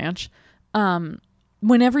for Blanche,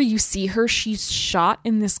 whenever you see her, she's shot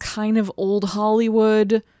in this kind of old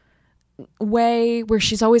Hollywood way where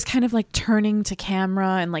she's always kind of like turning to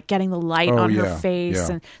camera and like getting the light on her face.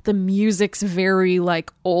 And the music's very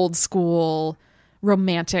like old school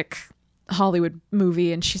romantic Hollywood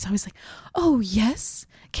movie. And she's always like, oh, yes.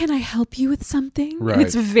 Can I help you with something? Right. And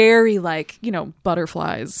it's very like, you know,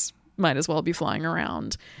 butterflies might as well be flying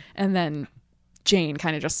around. And then Jane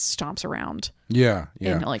kind of just stomps around. Yeah.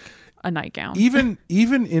 In like a nightgown. Even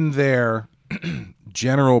in their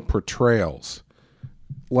general portrayals,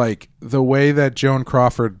 like the way that Joan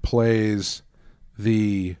Crawford plays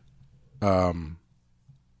the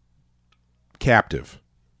captive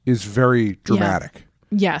is very dramatic.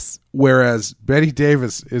 Yes. Whereas Betty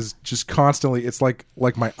Davis is just constantly, it's like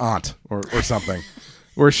my aunt or something,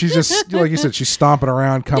 where she's just, like you said, she's stomping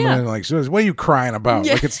around, coming in like, what are you crying about?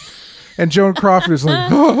 Yeah. Like and Joan Crawford is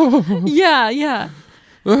like, oh. Yeah.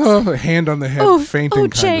 Hand on the head, fainting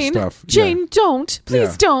kind Jane, of stuff. Jane, don't.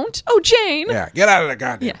 Please don't. Oh, Jane. Yeah, get out of the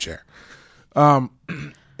goddamn chair. And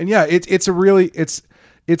yeah, it's a really,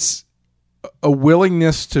 it's a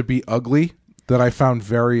willingness to be ugly that I found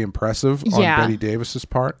very impressive on Betty Davis's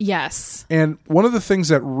part. Yes. And one of the things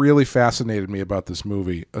that really fascinated me about this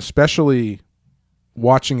movie, especially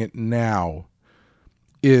watching it now,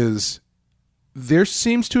 is there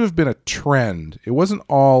seems to have been a trend. It wasn't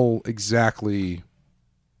all exactly,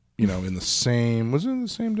 you know, in the same, was it in the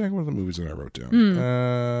same deck? What are the movies that I wrote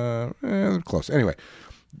down? Close. Anyway,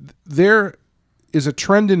 there is a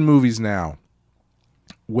trend in movies now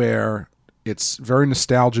where it's very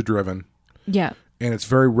nostalgia driven. Yeah. And it's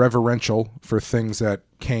very reverential for things that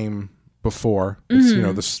came before. It's, you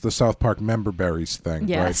know, the South Park Member Berries thing.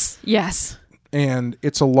 Yes. Right? Yes. And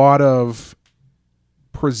it's a lot of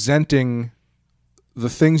presenting the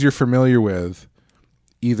things you're familiar with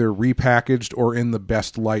either repackaged or in the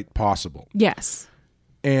best light possible. Yes.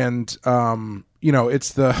 And, you know,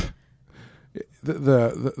 it's the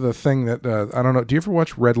thing that, I don't know. Do you ever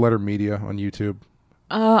watch Red Letter Media on YouTube?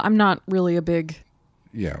 I'm not really a big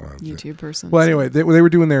well, YouTube person. Well, anyway, they were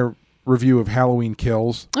doing their review of Halloween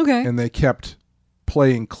Kills. Okay. And they kept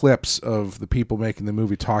playing clips of the people making the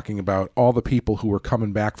movie talking about all the people who were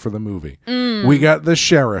coming back for the movie. We got the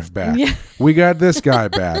sheriff back. Yeah. We got this guy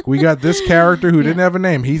back. We got this character who didn't have a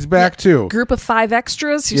name. He's back too. Group of 5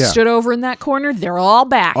 extras who stood over in that corner. They're all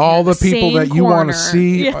back. All the people that you want to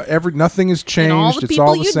see. Yeah. Nothing has changed. And all the it's people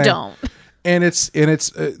all the you same. don't. And it's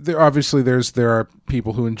there. Obviously, there are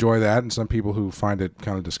people who enjoy that, and some people who find it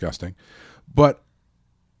kind of disgusting. But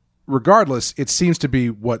regardless, it seems to be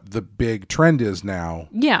what the big trend is now.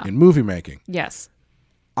 Yeah. In movie making. Yes.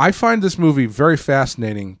 I find this movie very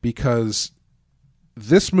fascinating because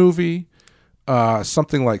this movie,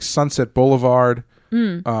 something like Sunset Boulevard.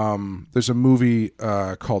 There's a movie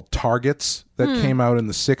called Targets that came out in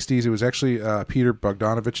the 60s. It was actually Peter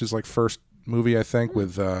Bogdanovich's like first movie, I think,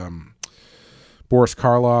 with Boris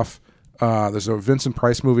Karloff. There's a Vincent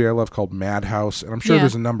Price movie I love called Madhouse, and I'm sure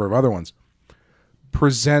there's a number of other ones.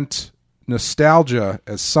 present nostalgia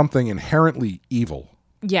as something inherently evil.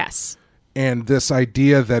 Yes. And this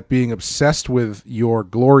idea that being obsessed with your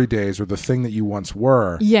glory days or the thing that you once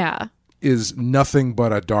were Yeah. is nothing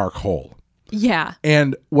but a dark hole. Yeah.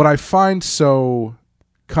 And what I find so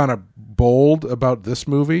kind of bold about this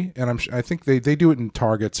movie, and I think they do it in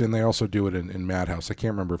Targets, and they also do it in Madhouse. I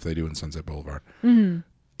can't remember if they do it in Sunset Boulevard.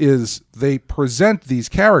 Is they present these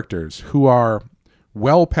characters who are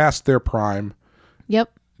well past their prime, Yep.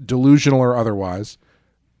 delusional or otherwise,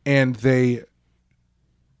 and they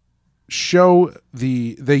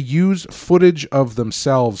use footage of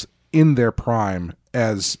themselves in their prime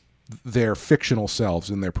as their fictional selves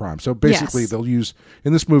in their prime. So basically, Yes. they'll use,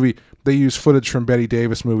 in this movie, they use footage from Bette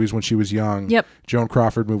Davis movies when she was young, Yep. Joan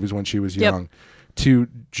Crawford movies when she was Yep. young, to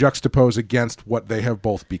juxtapose against what they have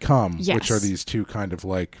both become, Yes. which are these two kind of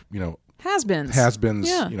like, Has-beens. has-beens,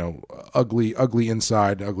 Yeah. ugly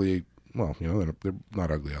inside, ugly, well, they're not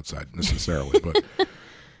ugly outside necessarily,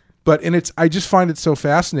 but and I just find it so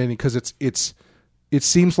fascinating because it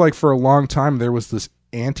seems like for a long time there was this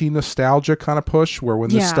anti-nostalgia kind of push where when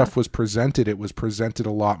this Yeah. stuff was presented, it was presented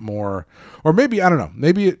a lot more, or maybe, I don't know,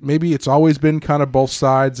 maybe it's always been kind of both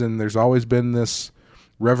sides and there's always been this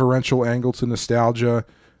reverential angle to nostalgia.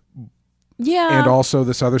 Yeah. And also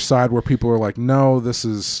this other side where people are like, no, this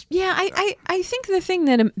is... Yeah, I think the thing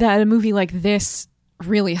that a movie like this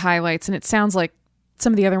really highlights, and it sounds like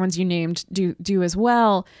some of the other ones you named do as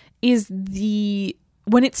well, is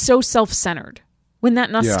when it's so self-centered. When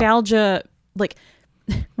that nostalgia, like...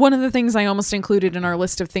 One of the things I almost included in our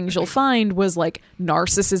list of things you'll find was like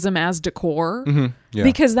narcissism as decor. Yeah.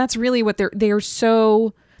 Because that's really what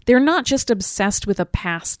they're not just obsessed with a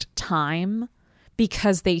past time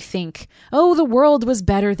because they think, oh, the world was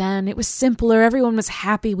better then. It was simpler. Everyone was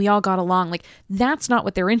happy. We all got along. Like, that's not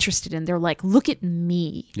what they're interested in. They're like, look at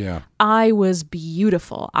me. Yeah. I was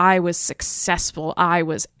beautiful. I was successful. I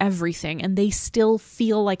was everything. And they still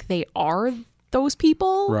feel like they are those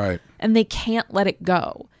people. Right. And they can't let it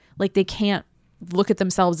go. Like, they can't look at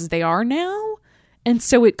themselves as they are now. And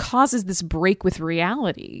so it causes this break with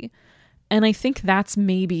reality. And I think that's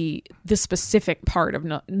maybe the specific part of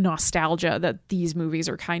nostalgia that these movies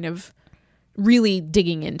are kind of really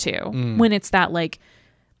digging into. When it's that, like,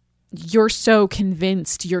 you're so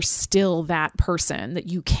convinced you're still that person that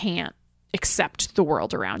you can't accept the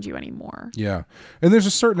world around you anymore. Yeah. And there's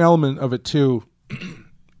a certain element of it, too,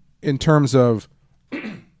 in terms of,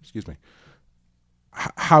 excuse me,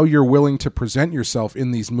 how you're willing to present yourself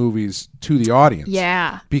in these movies to the audience.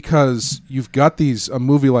 Yeah. Because you've got a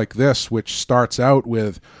movie like this, which starts out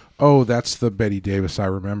with, oh, that's the Bette Davis I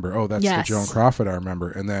remember. Oh, that's Yes. the Joan Crawford I remember.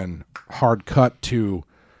 And then hard cut to,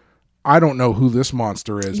 I don't know who this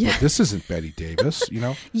monster is, but this isn't Bette Davis,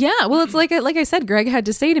 Yeah. Well, it's like I said, Greg had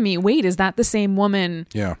to say to me, wait, is that the same woman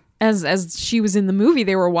Yeah. as she was in the movie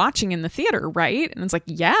they were watching in the theater, right? And it's like,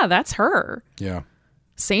 yeah, that's her. Yeah.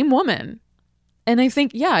 Same woman. And I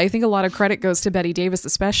think a lot of credit goes to Bette Davis,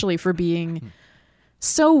 especially for being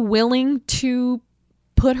so willing to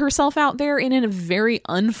put herself out there in a very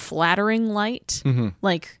unflattering light.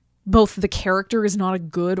 Like, both the character is not a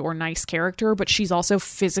good or nice character, but she's also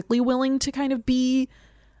physically willing to kind of be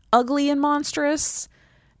ugly and monstrous.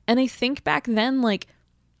 And I think back then, like,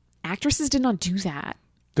 actresses did not do that.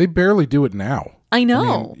 They barely do it now. I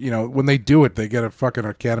know. I mean, when they do it, they get a fucking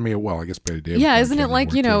Academy Award. Well, I guess Bette Davis. Yeah, got an isn't it Academy like,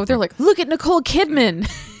 Award too, they're but- like, look at Nicole Kidman.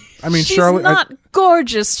 I mean, she's Charlotte. not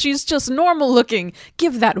gorgeous. She's just normal looking.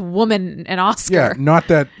 Give that woman an Oscar. Yeah, not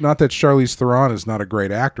that Charlize Theron is not a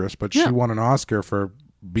great actress, but Yeah. she won an Oscar for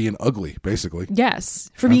being ugly, basically.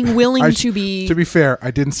 Yes, for being willing to be. To be fair,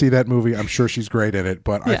 I didn't see that movie. I'm sure she's great in it,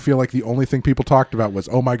 but I Yeah. feel like the only thing people talked about was,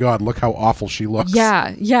 oh my God, look how awful she looks.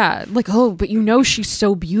 Yeah. Like, oh, but she's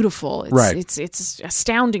so beautiful. It's, Right. It's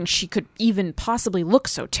astounding she could even possibly look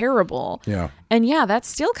so terrible. Yeah. And yeah, that's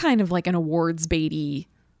still kind of like an awards baity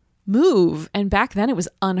move. And back then it was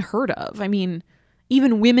unheard of. I mean,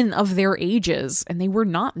 even women of their ages, and they were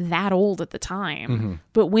not that old at the time,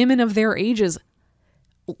 but women of their ages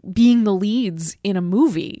being the leads in a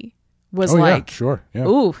movie was Oh, like, yeah, sure. Yeah.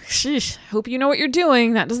 ooh, sheesh, hope you know what you're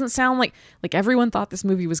doing. That doesn't sound like everyone thought this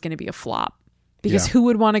movie was going to be a flop because Yeah. who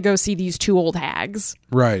would want to go see these two old hags?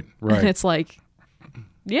 Right. And it's like,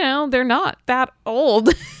 they're not that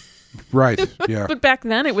old. Right. Yeah. But back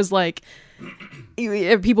then it was like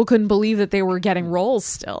people couldn't believe that they were getting roles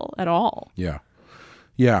still at all. Yeah.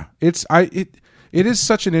 Yeah. It is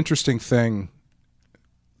such an interesting thing.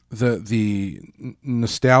 The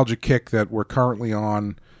nostalgia kick that we're currently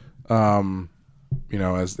on,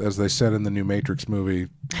 as they said in the new Matrix movie,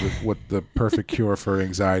 what the perfect cure for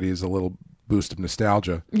anxiety is a little boost of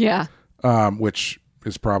nostalgia. Yeah. which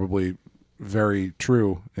is probably very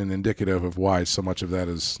true and indicative of why so much of that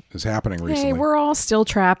is happening recently. Hey, we're all still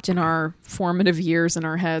trapped in our formative years in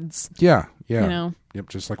our heads. Yeah. You know? Yep,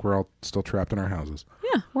 just like we're all still trapped in our houses.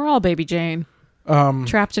 Yeah, we're all Baby Jane.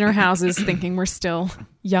 Trapped in our houses thinking we're still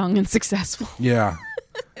young and successful. Yeah.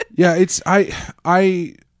 Yeah, it's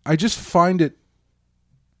I just find it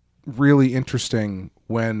really interesting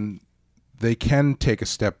when they can take a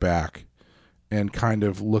step back and kind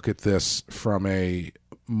of look at this from a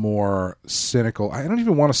more cynical, I don't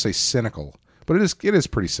even want to say cynical, but it is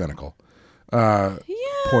pretty cynical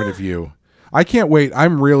point of view. I can't wait.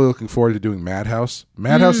 I'm really looking forward to doing Madhouse.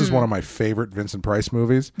 Madhouse is one of my favorite Vincent Price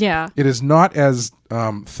movies. Yeah. It is not as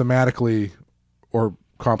thematically or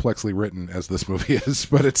complexly written as this movie is,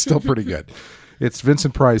 but it's still pretty good. It's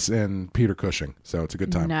Vincent Price and Peter Cushing, so it's a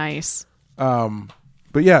good time. Nice.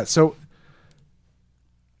 But yeah, so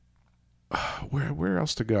where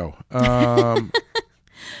else to go?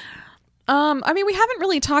 I mean, we haven't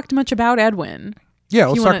really talked much about Edwin. Yeah,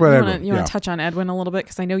 let's talk about Edwin. You want to touch on Edwin a little bit?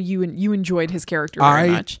 Because I know you enjoyed his character very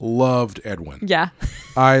much. I loved Edwin. Yeah.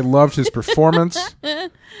 I loved his performance. I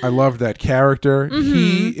loved that character. Mm-hmm.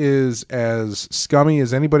 He is as scummy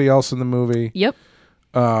as anybody else in the movie. Yep.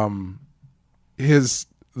 When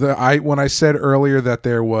I said earlier that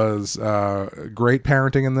there was great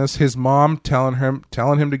parenting in this, his mom telling him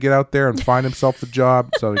to get out there and find himself a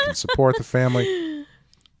job so he can support the family.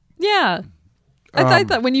 Yeah. I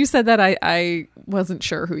thought when you said that, I wasn't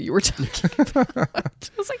sure who you were talking about. I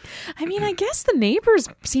was like, I mean, I guess the neighbors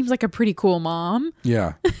seems like a pretty cool mom.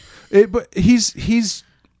 Yeah, but he's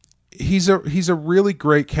a really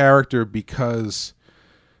great character because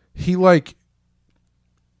he's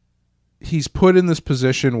put in this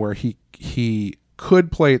position where he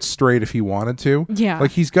could play it straight if he wanted to. Yeah,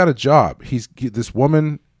 like he's got a job. This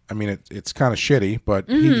woman. I mean, it's kind of shitty, but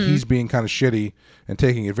he's being kind of shitty and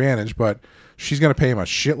taking advantage. But she's going to pay him a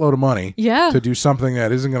shitload of money to do something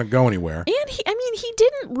that isn't going to go anywhere. And he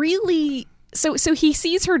didn't really. So he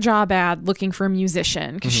sees her job ad looking for a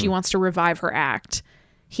musician because she wants to revive her act.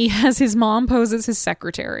 He has his mom pose as his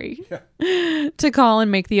secretary to call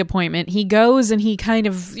and make the appointment. He goes and he kind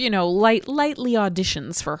of, lightly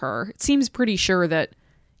auditions for her. It seems pretty sure that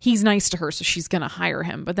he's nice to her, so she's going to hire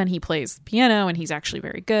him. But then he plays piano, and he's actually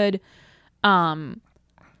very good. But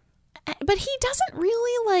he doesn't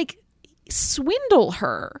really, swindle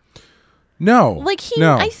her. No.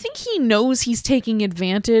 I think he knows he's taking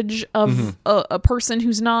advantage of a person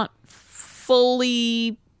who's not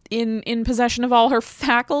fully in possession of all her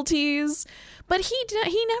faculties. But he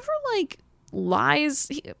never, lies.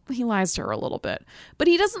 He lies to her a little bit. But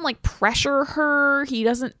he doesn't, pressure her. He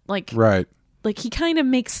doesn't, Right. He kind of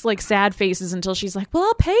makes sad faces until she's like, well,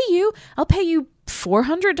 I'll pay you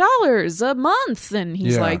 $400 a month. And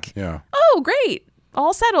he's oh, great.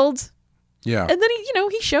 All settled. Yeah. And then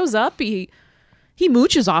he shows up, he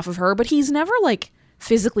mooches off of her, but he's never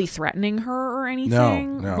physically threatening her or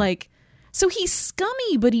anything. No. So he's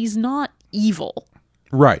scummy, but he's not evil.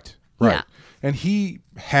 Right. Yeah. And he's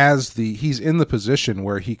in the position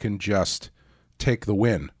where he can just take the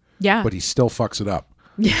win. Yeah. But he still fucks it up.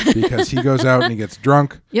 Because he goes out and he gets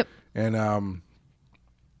drunk. Yep. And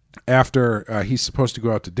after he's supposed to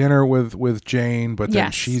go out to dinner with Jane, but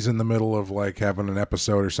then she's in the middle of having an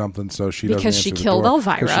episode or something, so she doesn't answer the door.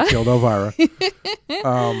 Because she killed Elvira.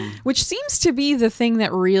 Which seems to be the thing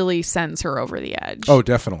that really sends her over the edge. Oh,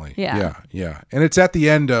 definitely. Yeah. And it's at the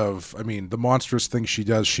end of, the monstrous thing she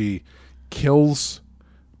does. She kills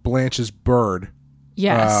Blanche's bird.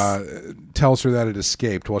 Yes. Tells her that it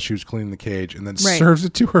escaped while she was cleaning the cage, and then serves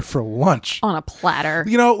it to her for lunch on a platter.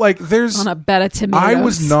 There's on a bed of tomatoes. I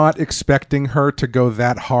was not expecting her to go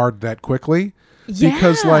that hard that quickly,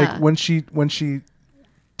 because when she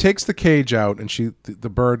takes the cage out and the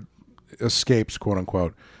bird escapes, quote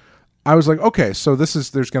unquote. I was like, okay, so there's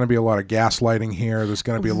going to be a lot of gaslighting here. There's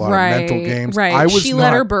going to be a lot of mental games. Right. She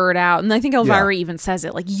let her bird out. And I think Elvira even says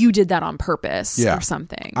it, you did that on purpose or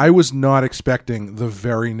something. I was not expecting the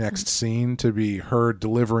very next scene to be her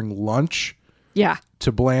delivering lunch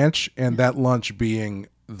to Blanche, and that lunch being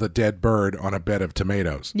the dead bird on a bed of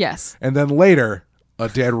tomatoes. Yes. And then later, a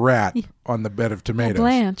dead rat on the bed of tomatoes.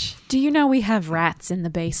 Blanche, do you know we have rats in the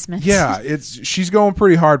basement? Yeah, she's going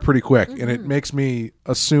pretty hard pretty quick, and it makes me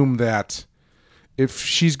assume that if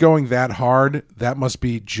she's going that hard, that must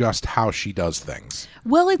be just how she does things.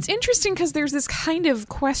 Well, it's interesting because there's this kind of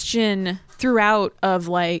question throughout of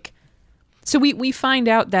so we find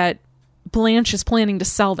out that Blanche is planning to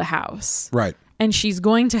sell the house. Right. And she's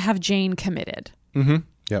going to have Jane committed. Mm-hmm.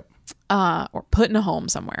 Yep. Or put in a home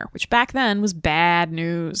somewhere, which back then was bad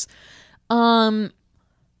news. And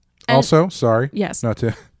Also, sorry. Yes. Not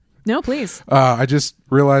to. No, please. I just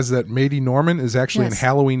realized that Mady Norman is actually in Yes.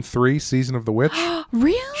 Halloween 3, Season of the Witch.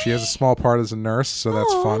 Really? She has a small part as a nurse, so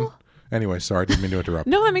that's Aw. fun. Anyway, sorry, didn't mean to interrupt.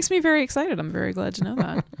 No, that makes me very excited. I'm very glad to know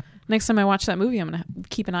that. Next time I watch that movie, I'm gonna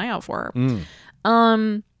keep an eye out for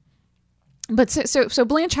her. But so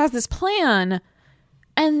Blanche has this plan,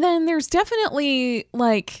 and then there's definitely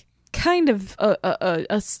like kind of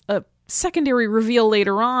a secondary reveal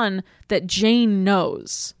later on that Jane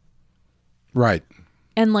knows, Right.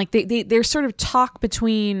 and like there's sort of talk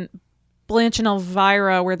between Blanche and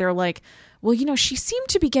Elvira where they're like, well, you know, she seemed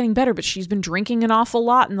to be getting better, but she's been drinking an awful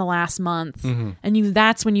lot in the last month. And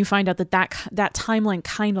that's when you find out that timeline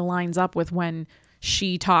kind of lines up with when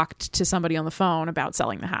she talked to somebody on the phone about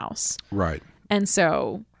selling the house. Right. And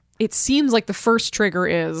so it seems like the first trigger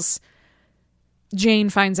is Jane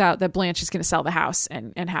finds out that Blanche is going to sell the house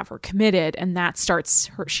and have her committed. And that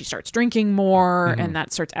she starts drinking more, and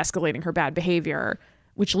that starts escalating her bad behavior,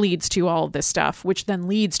 which leads to all of this stuff, which then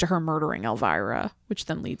leads to her murdering Elvira, which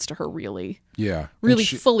then leads to her really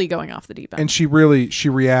fully going off the deep end. And she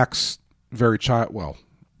reacts very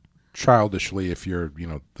childishly if you're,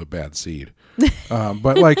 the bad seed.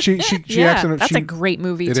 But like she yeah, acts in that's a great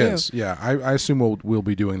movie It too. is. Yeah. I assume we'll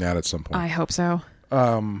be doing that at some point. I hope so.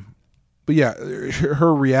 But yeah,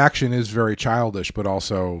 her reaction is very childish, but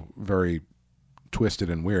also very twisted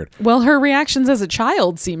and weird. Well, her reactions as a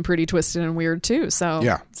child seem pretty twisted and weird too. So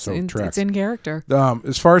Yeah, so it tracks. it's in character.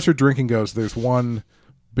 As far as her drinking goes, there's one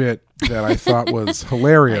bit that I thought was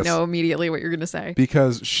hilarious. I know immediately what you're going to say.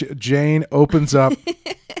 Because Jane opens up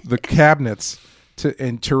the cabinets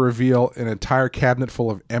to reveal an entire cabinet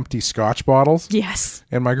full of empty Scotch bottles. Yes.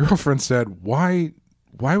 And my girlfriend said, "Why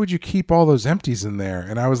would you keep all those empties in there?"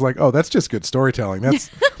 And I was like, "Oh, that's just good storytelling.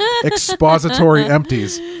 That's expository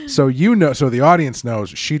empties." So so the audience knows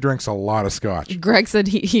she drinks a lot of Scotch. Greg said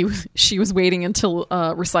she was waiting until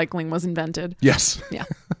recycling was invented. Yes. Yeah.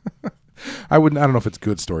 I don't know if it's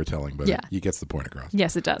good storytelling, but Yeah. he gets the point across.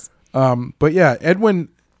 Yes, it does. But yeah, Edwin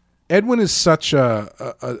is such a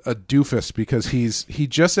doofus because he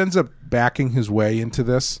just ends up backing his way into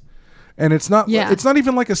this. And it's not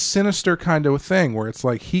even like a sinister kind of a thing where it's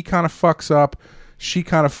like he kind of fucks up, she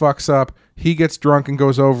kind of fucks up, he gets drunk and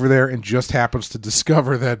goes over there and just happens to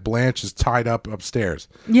discover that Blanche is tied up upstairs.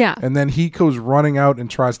 Yeah. And then he goes running out and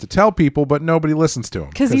tries to tell people, but nobody listens to him.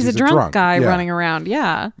 Because he's a drunk guy Yeah. running around.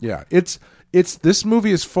 Yeah. Yeah. It's this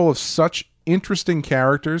movie is full of such interesting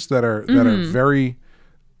characters that are very,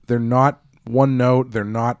 they're not one note, they're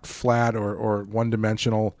not flat or one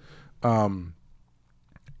dimensional.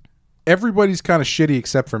 Everybody's kind of shitty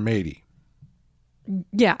except for Mady.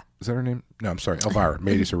 Yeah. Is that her name? No, I'm sorry. Elvira.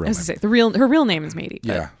 Mady's her real I was name. gonna say, her real name is Mady.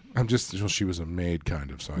 But Yeah. She was a maid kind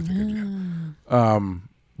of, so I think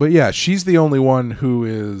but yeah, she's the only one who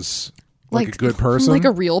is like a good person. Like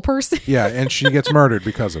a real person. Yeah, and she gets murdered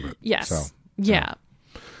because of it. Yes. So, yeah.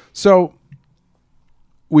 So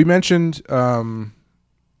we mentioned the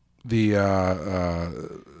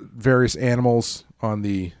various animals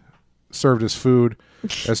served as food,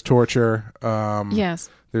 as torture. Yes.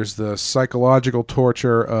 There's the psychological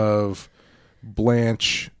torture of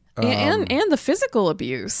Blanche. And the physical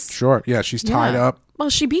abuse. Sure. Yeah, she's tied Yeah. up. Well,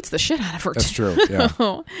 she beats the shit out of her. That's too. true. Yeah.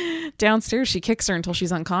 Downstairs, she kicks her until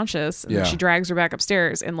she's unconscious, and then she drags her back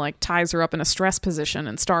upstairs and like ties her up in a stress position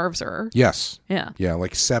and starves her. Yes. Yeah. Yeah,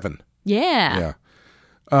 like 7. Yeah.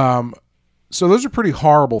 Yeah. So those are pretty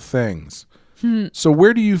horrible things. So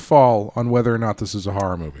where do you fall on whether or not this is a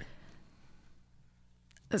horror movie?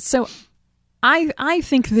 So I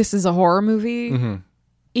think this is a horror movie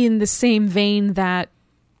in the same vein that,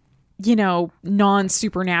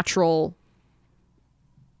 non-supernatural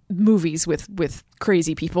movies with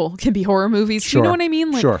crazy people can be horror movies. Sure. You know what I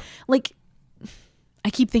mean? Sure. Like, I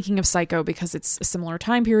keep thinking of Psycho because it's a similar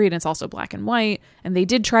time period and it's also black and white, and they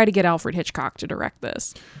did try to get Alfred Hitchcock to direct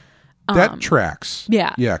this. That tracks.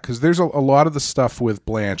 Yeah. Yeah, because there's a lot of the stuff with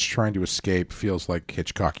Blanche trying to escape feels like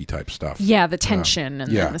Hitchcocky type stuff. Yeah, the tension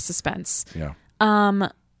and yeah. the suspense. Yeah. In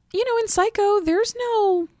Psycho, there's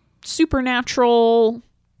no supernatural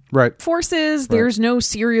Right. forces. There's no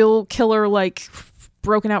serial killer like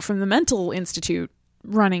broken out from the mental institute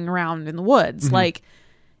running around in the woods. Like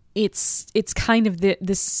it's kind of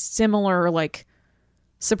this similar, like,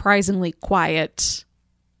 surprisingly quiet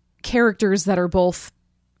characters that are both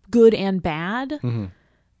good and bad,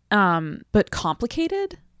 but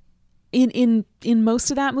complicated in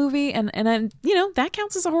most of that movie, and that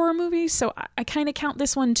counts as a horror movie, so I kind of count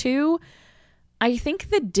this one too. I think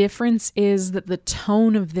the difference is that the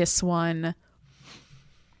tone of this one,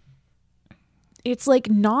 it's like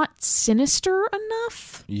not sinister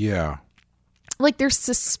enough. Yeah. like there's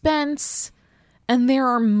suspense and there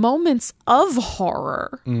are moments of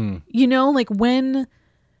horror. You know, like when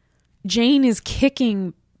Jane is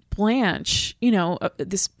kicking Blanche, you know,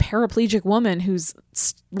 this paraplegic woman who's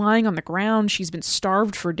lying on the ground. She's been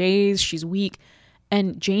starved for days. She's weak.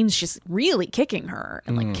 And Jane's just really kicking her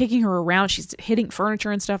and like kicking her around. She's hitting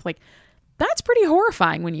furniture and stuff. Like, that's pretty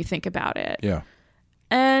horrifying when you think about it. Yeah.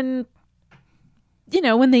 And, you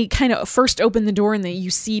know, when they kind of first open the door and you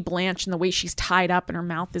see Blanche and the way she's tied up and her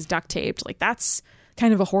mouth is duct taped, like that's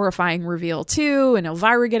kind of a horrifying reveal too. And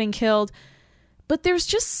Elvira getting killed. But there's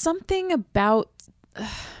just something about...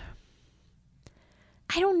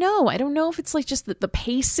 I don't know. I don't know if it's like just the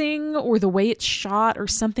pacing or the way it's shot or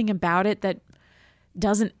something about it that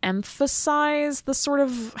doesn't emphasize the sort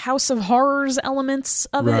of House of Horrors elements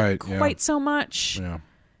of it quite so much. Yeah.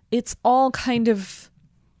 It's all kind of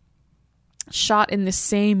shot in the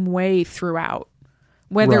same way throughout.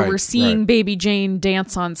 Whether we're seeing Baby Jane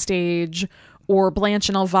dance on stage or Blanche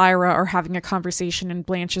and Elvira are having a conversation in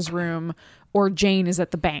Blanche's room or Jane is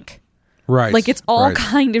at the bank. Right. Like it's all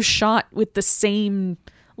kind of shot with the same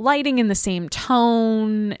lighting and the same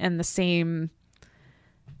tone and the same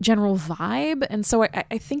general vibe. And so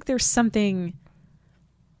I think there's something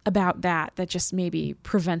about that just maybe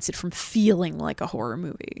prevents it from feeling like a horror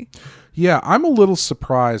movie. Yeah, I'm a little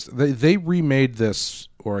surprised. They remade this,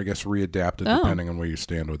 or I guess readapted, depending on where you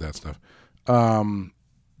stand with that stuff.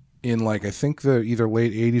 In like, I think the either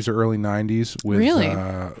late 80s or early 90s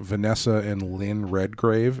with Vanessa and Lynn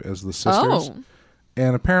Redgrave as the sisters. Oh.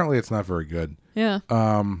 And apparently it's not very good. Yeah.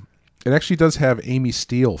 It actually does have Amy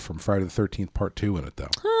Steele from Friday the 13th Part 2 in it, though.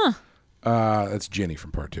 Huh. That's Ginny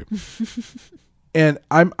from Part 2. And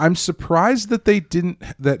I'm surprised that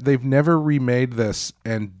they've never remade this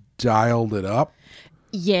and dialed it up.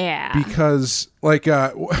 Yeah. Because like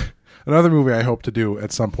another movie I hope to do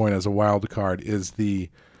at some point as a wild card is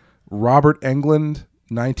the Robert Englund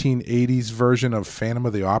 1980s version of Phantom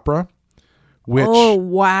of the Opera, which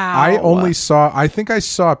I think I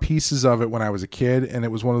saw pieces of it when I was a kid, and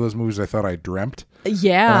it was one of those movies I thought I dreamt.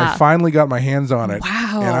 Yeah. And I finally got my hands on it.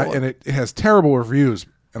 Wow. And it has terrible reviews.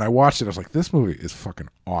 And I watched it. I was like, this movie is fucking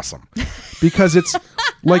awesome. Because it's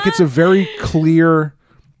like, it's very clear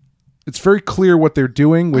what they're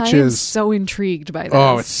doing, which is so intrigued by this.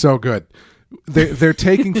 Oh, it's so good. They're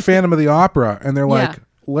taking Phantom of the Opera and they're like,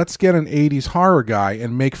 let's get an 80s horror guy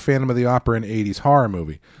and make Phantom of the Opera an 80s horror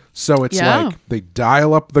movie. So it's like they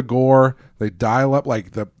dial up the gore, they dial up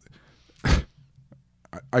like the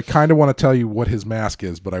I kind of want to tell you what his mask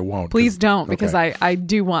is, but I won't. Please don't, because I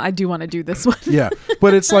do want to do this one. Yeah,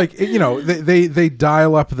 but it's like, you know, they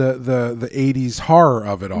dial up the 80s horror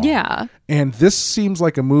of it all. Yeah, and this seems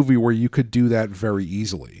like a movie where you could do that very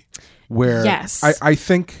easily. Where I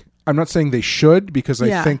think, I'm not saying they should, because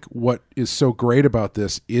I think what is so great about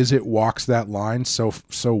this is it walks that line so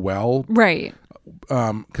well. Right.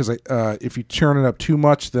 Because if you turn it up too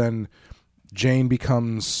much, then Jane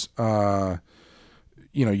becomes.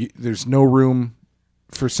 There's no room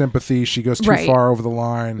for sympathy. She goes too far over the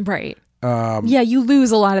line. Right. You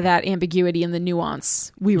lose a lot of that ambiguity and the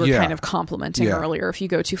nuance we were kind of complimenting earlier if you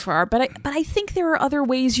go too far. But I think there are other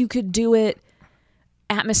ways you could do it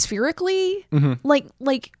atmospherically. Mm-hmm.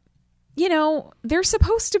 Like, you know, they're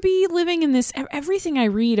supposed to be living in this. Everything I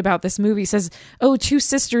read about this movie says, oh, two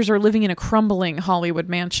sisters are living in a crumbling Hollywood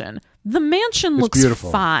mansion. The mansion looks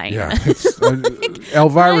beautiful. Fine. Yeah,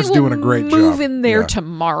 Elvira's doing a great job. Move in there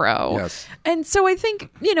tomorrow. Yes. And so I think,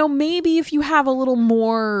 you know, maybe if you have a little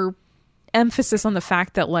more emphasis on the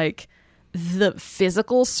fact that like the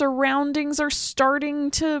physical surroundings are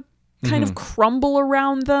starting to kind of crumble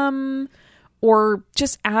around them, or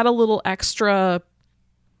just add a little extra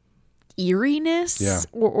eeriness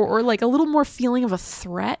or like a little more feeling of a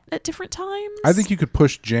threat at different times. I think you could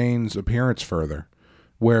push Jane's appearance further,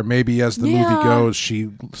 where maybe as the movie goes,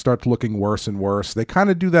 she starts looking worse and worse. They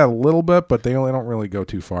kind of do that a little bit, but they don't really go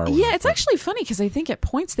too far. Yeah, it's actually funny because I think at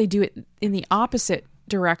points they do it in the opposite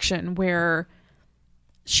direction, where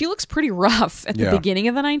she looks pretty rough at the beginning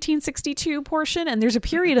of the 1962 portion, and there's a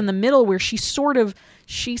period in the middle where she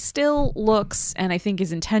still looks, and I think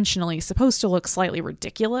is intentionally supposed to look, slightly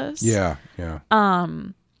ridiculous. Yeah.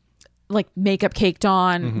 Like makeup caked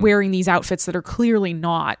on, wearing these outfits that are clearly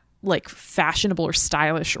not like fashionable or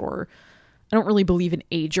stylish, or I don't really believe in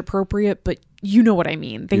age appropriate, but you know what I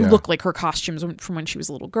mean. They look like her costumes from when she was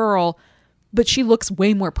a little girl, but she looks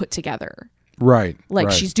way more put together. Right.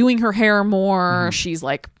 Like she's doing her hair more. She's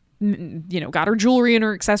like, you know, got her jewelry and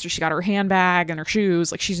her accessories. She got her handbag and her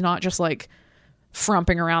shoes. Like she's not just like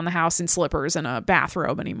frumping around the house in slippers and a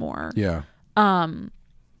bathrobe anymore. Yeah.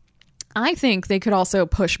 I think they could also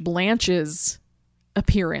push Blanche's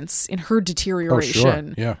appearance, in her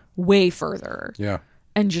deterioration, Yeah. way further. Yeah.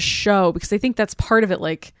 And just show, because I think that's part of it,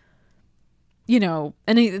 like, you know,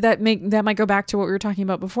 and that might go back to what we were talking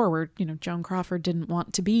about before, where, you know, Joan Crawford didn't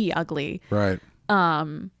want to be ugly. Right.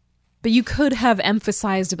 But you could have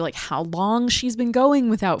emphasized like how long she's been going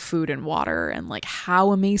without food and water, and like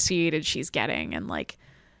how emaciated she's getting, and like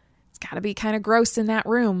it's got to be kind of gross in that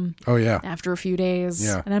room. Oh yeah. After a few days.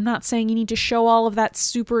 Yeah. And I'm not saying you need to show all of that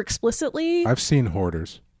super explicitly. I've seen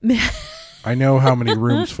hoarders. I know how many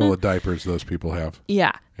rooms full of diapers those people have.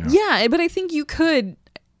 Yeah. Yeah, but I think you could,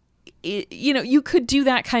 you know, you could do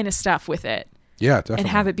that kind of stuff with it. Yeah, definitely. And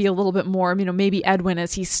have it be a little bit more, you know, maybe Edwin,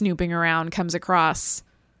 as he's snooping around, comes across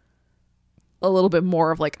a little bit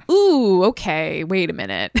more of like, ooh, okay, wait a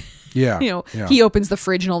minute. Yeah. You know, yeah. he opens the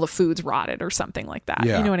fridge and all the food's rotted or something like that.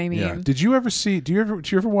 Yeah. You know what I mean? Yeah. Did you ever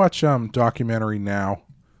watch documentary Now?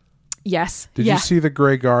 Yes. Did you see the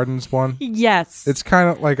Grey Gardens one? Yes. It's kind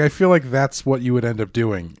of like, I feel like that's what you would end up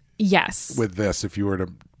doing. Yes. With this, if you were to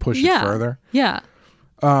push it further. Yeah.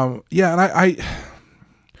 Yeah, and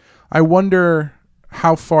I wonder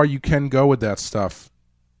how far you can go with that stuff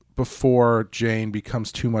before Jane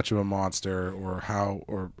becomes too much of a monster,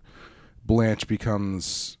 or Blanche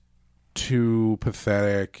becomes too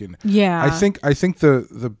pathetic. And yeah, I think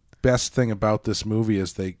the best thing about this movie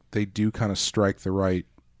is they do kind of strike the right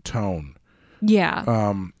tone.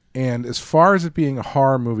 Yeah. And as far as it being a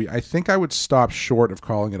horror movie, I think I would stop short of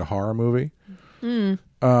calling it a horror movie.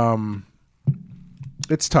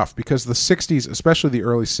 It's tough because the 60s, especially the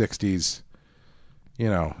early 60s, you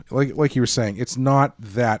know, like you were saying, it's not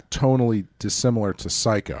that tonally dissimilar to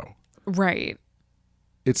Psycho. Right.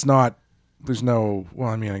 It's not, there's no, well,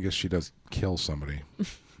 I mean, I guess she does kill somebody.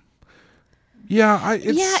 Yeah,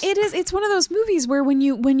 it is. It's one of those movies where when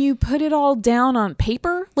you put it all down on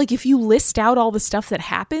paper, like if you list out all the stuff that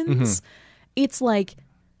happens, it's like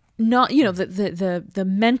not, you know, the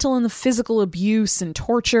mental and the physical abuse and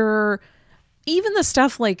torture, even the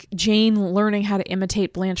stuff like Jane learning how to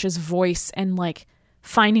imitate Blanche's voice and like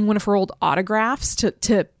finding one of her old autographs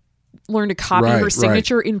to learn to copy her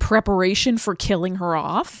signature in preparation for killing her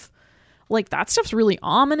off. Like that stuff's really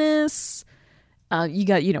ominous. You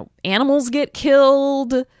got, you know, animals get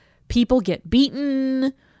killed, people get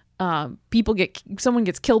beaten, someone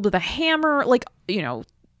gets killed with a hammer, like, you know,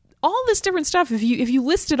 all this different stuff. If you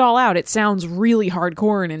list it all out, it sounds really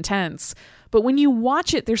hardcore and intense. But when you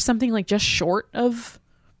watch it, there's something like just short of,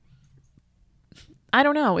 I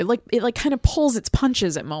don't know, it kind of pulls its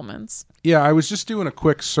punches at moments. Yeah, I was just doing a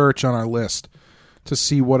quick search on our list to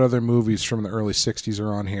see what other movies from the early 60s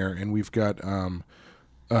are on here, and we've got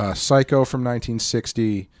Psycho from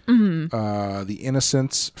 1960, The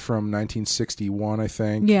Innocents from 1961, I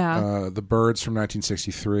think. Yeah. The Birds from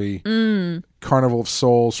 1963. Carnival of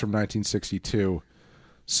Souls from 1962.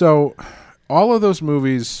 So all of those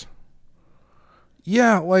movies,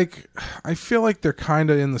 yeah, like I feel like they're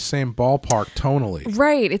kind of in the same ballpark tonally.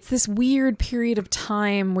 Right. It's this weird period of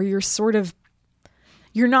time where you're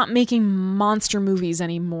not making monster movies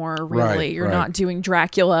anymore, really. Right, you're not doing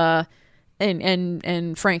Dracula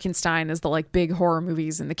and Frankenstein as the like big horror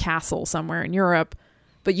movies in the castle somewhere in Europe,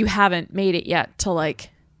 but you haven't made it yet to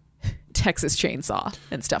like Texas Chainsaw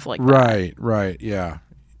and stuff like that. Right, yeah.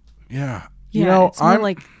 Yeah, you know, it's more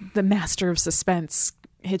like the Master of Suspense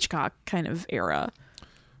Hitchcock kind of era.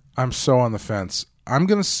 I'm so on the fence. I'm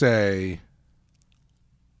gonna say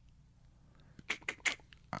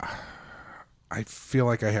I feel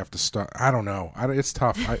like I have to start. I don't know. It's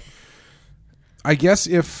tough. I guess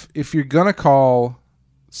if you're gonna call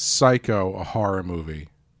Psycho a horror movie,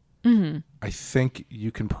 I think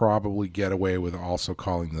you can probably get away with also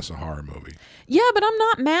calling this a horror movie. Yeah, but I'm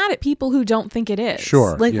not mad at people who don't think it is.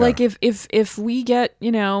 Sure. Like if we get,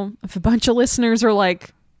 you know, if a bunch of listeners are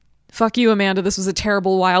like, fuck you, Amanda, this was a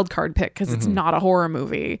terrible wild card pick because it's not a horror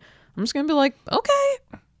movie, I'm just gonna be like,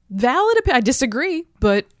 okay, valid opinion. I disagree,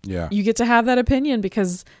 but you get to have that opinion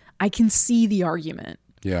because I can see the argument.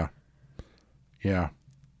 Yeah.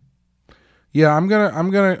 I'm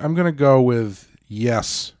gonna go with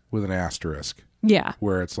yes with an asterisk. Yeah.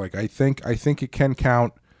 Where it's like I think it can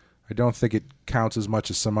count. I don't think it counts as much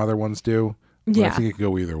as some other ones do. But I think it can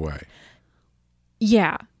go either way.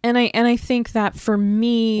 Yeah. And I think that for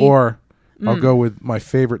me, or I'll go with my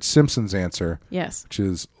favorite Simpsons answer. Yes. Which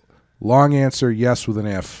is long answer yes with an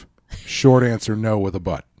if, short answer no with a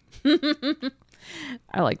but.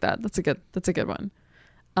 I like that. That's a good one.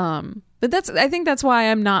 But I think that's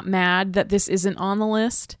why I'm not mad that this isn't on the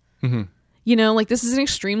list. You know, like this is an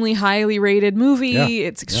extremely highly rated movie. Yeah.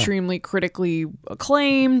 It's extremely critically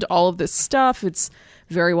acclaimed. All of this stuff. It's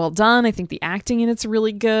very well done. I think the acting in it's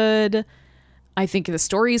really good. I think the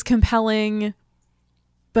story is compelling,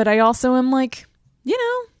 but I also am like,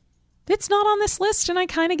 it's not on this list, and I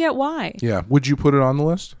kind of get why. Yeah. Would you put it on the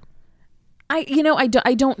list? I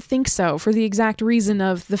don't think so, for the exact reason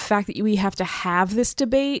of the fact that we have to have this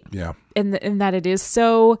debate. Yeah. And that it is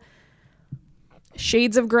so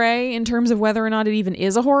shades of gray in terms of whether or not it even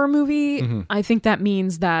is a horror movie. Mm-hmm. I think that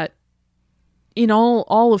means that in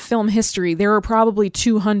all of film history, there are probably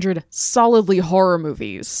 200 solidly horror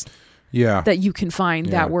movies Yeah. that you can find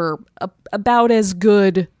Yeah. that were about as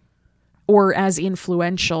good or as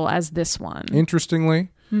influential as this one.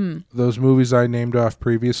 Interestingly, those movies I named off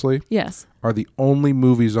previously Yes. are the only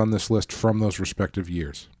movies on this list from those respective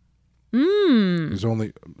years. There's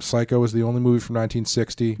only Psycho is the only movie from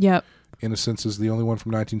 1960. Yep. Innocence is the only one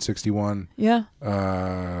from 1961. Yeah.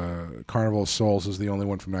 Carnival of Souls is the only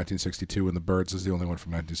one from 1962, and The Birds is the only one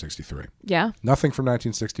from 1963. Yeah. Nothing from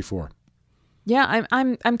 1964. Yeah,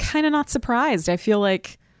 I'm kind of not surprised. I feel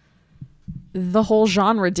like the whole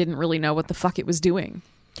genre didn't really know what the fuck it was doing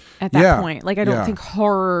at that point. Like, I don't think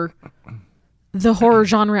the horror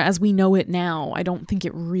genre as we know it now, I don't think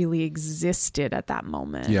it really existed at that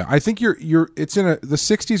moment. Yeah, I think it's in the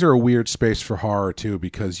 60s are a weird space for horror too,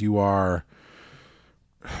 because you're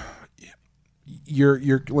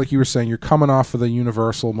like you were saying, you're coming off of the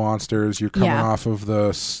Universal monsters, you're coming off of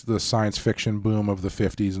the science fiction boom of the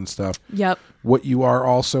 50s and stuff. Yep. What you are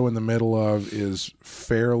also in the middle of is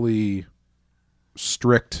fairly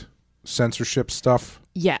strict censorship stuff.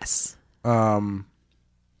 Yes.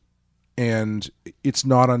 And it's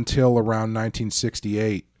not until around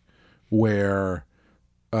 1968 where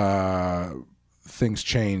things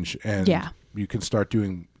change and you can start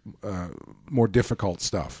doing more difficult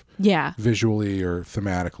stuff. Yeah. Visually or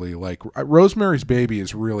thematically. Like Rosemary's Baby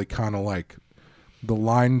is really kind of like the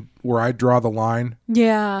line where I draw the line.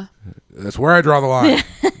 Yeah. That's where I draw the line.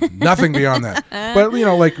 Nothing beyond that. But,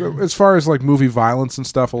 like as far as like movie violence and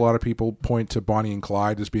stuff, a lot of people point to Bonnie and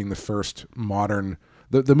Clyde as being the first modern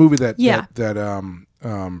the movie that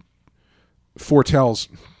foretells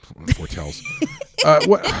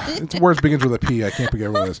it's words begins with a P. I can't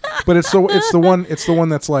forget what it is. But it's the one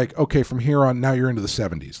that's like, okay, from here on now you're into the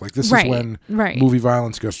 70s. Like this is when movie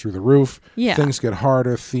violence goes through the roof. Yeah. Things get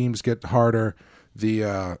harder, themes get harder,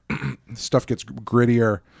 the stuff gets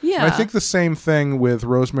grittier. Yeah. And I think the same thing with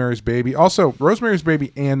Rosemary's Baby. Also, Rosemary's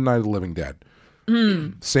Baby and Night of the Living Dead.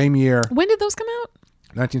 Same year. When did those come out?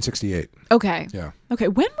 1968. Okay. Yeah. Okay.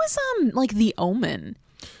 When was like The Omen?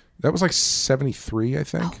 That was like 73, I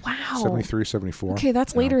think. Oh, wow. 73, 74. Okay,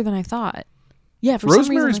 that's later than I thought. Yeah, for Rosemary's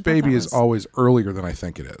some reason, I thought Baby that is always earlier than I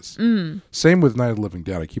think it is. Same with Night of the Living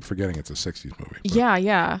Dead. I keep forgetting it's a 60s movie. But.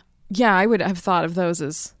 Yeah. I would have thought of those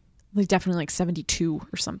as like definitely like 72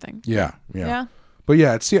 or something. Yeah. But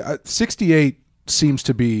yeah, 68 seems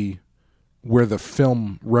to be where the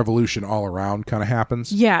film revolution all around kind of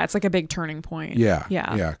happens. Yeah, it's like a big turning point. Yeah.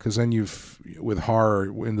 Because then with horror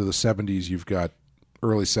into the 70s, you've got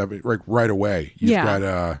early 70s, right away. You've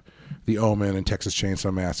got The Omen and Texas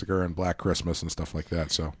Chainsaw Massacre and Black Christmas and stuff like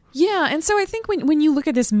that. So yeah, and so I think when you look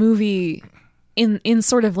at this movie in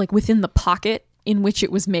sort of like within the pocket in which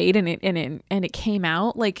it was made and it came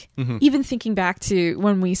out, like even thinking back to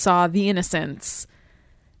when we saw The Innocents,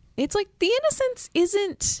 it's like The Innocents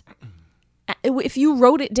isn't. If you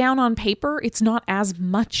wrote it down on paper, it's not as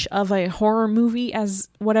much of a horror movie as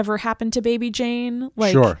whatever happened to Baby Jane.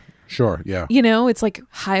 Like, sure, yeah. It's like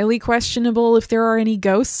highly questionable if there are any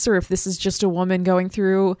ghosts or if this is just a woman going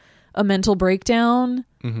through a mental breakdown.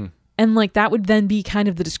 Mm-hmm. And like that would then be kind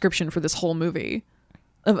of the description for this whole movie.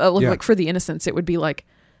 Like for The Innocents, it would be like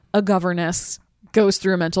a governess goes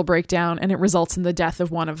through a mental breakdown and it results in the death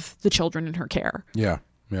of one of the children in her care. Yeah.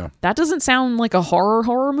 That doesn't sound like a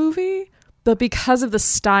horror movie. But because of the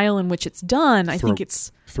style in which it's done, I think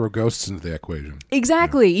it's... Throw ghosts into the equation.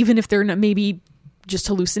 Exactly. Yeah. Even if they're maybe just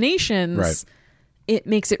hallucinations, it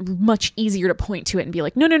makes it much easier to point to it and be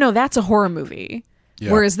like, no, that's a horror movie.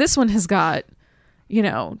 Yeah. Whereas this one has got,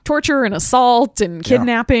 torture and assault and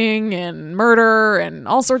kidnapping and murder and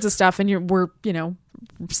all sorts of stuff. And we're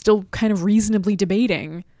still kind of reasonably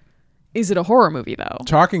debating, is it a horror movie, though?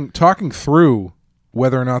 Talking through...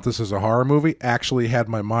 whether or not this is a horror movie actually had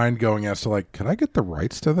my mind going as to like, could I get the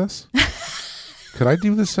rights to this? Could I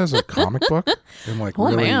do this as a comic book and like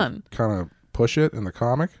kind of push it in the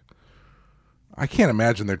comic? I can't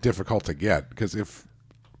imagine they're difficult to get because if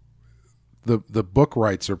the book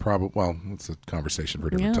rights are probably, well, it's a conversation for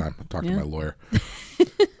a different time. I'll talk to my lawyer.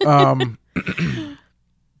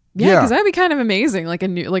 Because that'd be kind of amazing, like a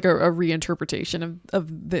reinterpretation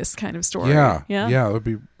of this kind of story. Yeah, that would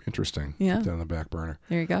be interesting. Yeah, put that on the back burner.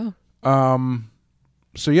 There you go.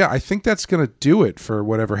 So yeah, I think that's going to do it for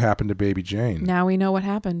whatever happened to Baby Jane. Now we know what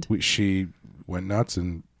happened. She went nuts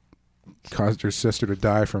and caused her sister to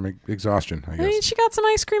die from exhaustion, I guess. I mean, she got some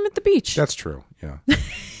ice cream at the beach. That's true, yeah.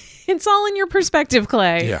 It's all in your perspective,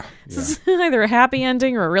 Clay. Yeah. This is either a happy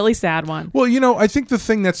ending or a really sad one. Well, I think the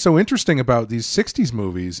thing that's so interesting about these 60s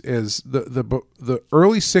movies is the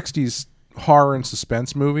early 60s horror and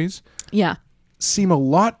suspense movies Yeah. seem a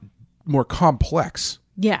lot more complex.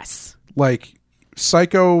 Yes. Like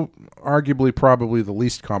Psycho, arguably probably the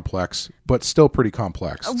least complex, but still pretty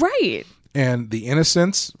complex. Right. And The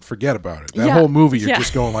Innocents, forget about it. That Yeah. whole movie, you're Yeah.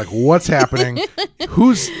 just going like, what's happening?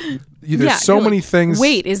 There's Yeah, so you're many like, things.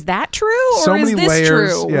 Wait, is that true? Or So is many this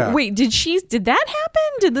layers, true? yeah. Wait, did that happen?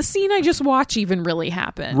 Did the scene I just watched even really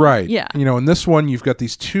happen? Right. Yeah. In this one, you've got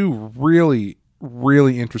these two really,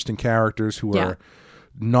 really interesting characters who Yeah. are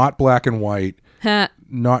not black and white. Huh.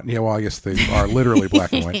 I guess they are literally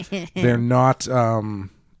black and white. They're not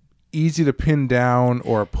easy to pin down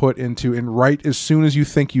or put into, and right as soon as you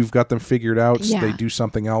think you've got them figured out, Yeah. they do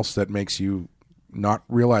something else that makes you not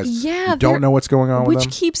realize Yeah, you don't know what's going on with which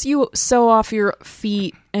them. keeps you so off your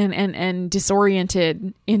feet and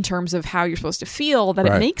disoriented in terms of how you're supposed to feel that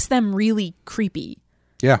Right. it makes them really creepy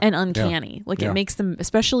Yeah. and uncanny. Yeah. Like Yeah. it makes them,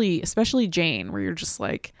 especially Jane, where you're just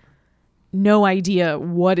like, no idea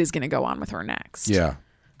what is going to go on with her next. Yeah.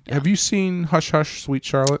 Have you seen Hush Hush, Sweet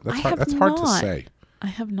Charlotte? I have That's hard to not. say. I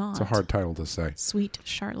have not. It's a hard title to say. Sweet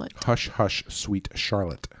Charlotte. Hush Hush, Sweet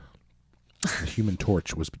Charlotte. The Human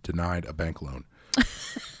Torch was denied a bank loan.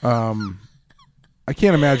 I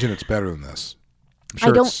can't imagine it's better than this. I'm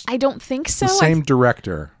sure it's I don't think so. the same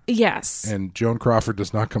director, Yes. and Joan Crawford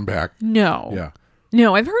does not come back. No. Yeah.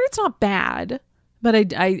 No, I've heard it's not bad, but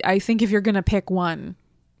I think if you're gonna pick one,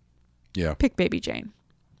 Yeah. pick Baby Jane.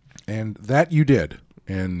 And that you did.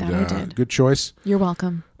 And That I did. good choice. You're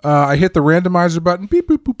welcome. I hit the randomizer button. Beep,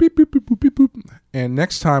 boop, boop, beep, boop, boop, boop, beep, boop. And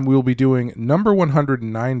next time we will be doing number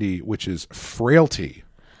 190, which is Frailty,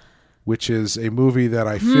 which is a movie that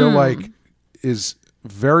I feel like is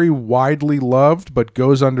very widely loved, but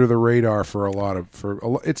goes under the radar for a lot of.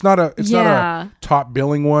 It's not a top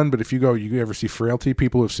billing one, but if you ever see Frailty,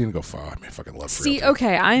 people who've seen it go, "Oh, I fucking love Frailty." See,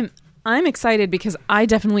 okay, I'm excited because I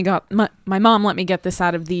definitely got my mom let me get this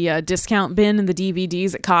out of the discount bin in the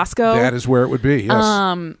DVDs at Costco. That is where it would be. Yes,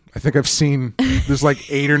 I think I've seen. There's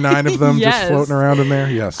like 8 or 9 of them Yes. just floating around in there.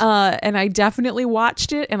 Yes, and I definitely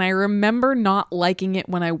watched it, and I remember not liking it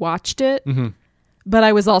when I watched it. Mm-hmm. But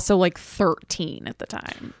I was also like 13 at the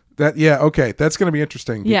time. okay, that's going to be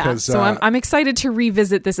interesting. Yeah, Because, so I'm excited to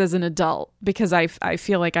revisit this as an adult because I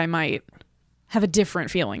feel like I might have a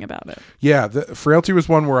different feeling about it. Yeah, the Frailty was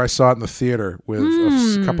one where I saw it in the theater with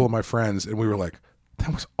a couple of my friends, and we were like,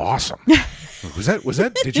 "That was awesome." was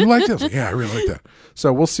that? Did you like this? Yeah, I really like that.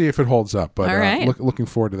 So we'll see if it holds up. But All right. looking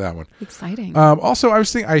forward to that one. Exciting. Also, I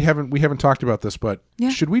was thinking we haven't talked about this, but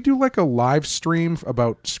Yeah. should we do like a live stream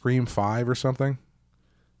about Scream 5 or something?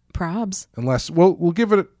 Probs. Unless we'll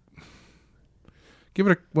give it a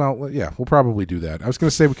well, yeah, we'll probably do that. I was going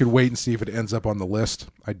to say we could wait and see if it ends up on the list.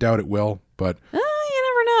 I doubt it will, but You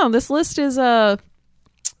never know. This list is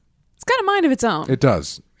it's got a mind of its own. it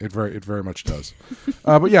does. It very much does.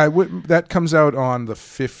 But yeah, that comes out on the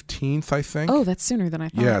 15th, I think. Oh, that's sooner than I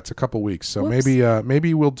thought. Yeah, it's a couple weeks. So Whoops.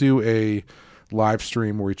 maybe we'll do a live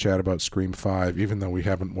stream where we chat about Scream 5, even though we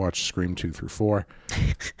haven't watched Scream 2 through 4.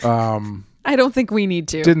 I don't think we need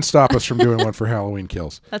to. Didn't stop us from doing one for Halloween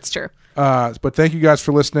Kills. That's true. But thank you guys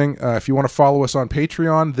for listening. If you want to follow us on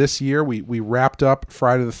Patreon, this year we wrapped up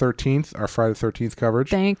Friday the 13th, our Friday the 13th coverage.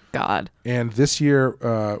 Thank God. And this year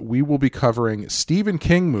we will be covering Stephen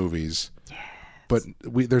King movies. Yes. But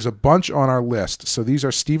there's a bunch on our list. So these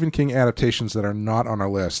are Stephen King adaptations that are not on our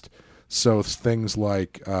list. So things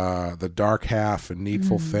like The Dark Half and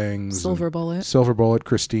Needful Things. Silver Bullet,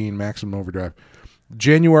 Christine, Maximum Overdrive.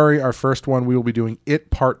 January, our first one, we will be doing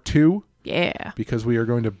It Part 2. Yeah. Because we are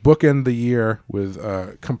going to bookend the year with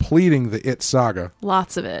completing the It saga.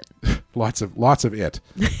 Lots of it. Lots of It.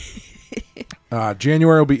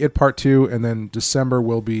 January will be It Part 2, and then December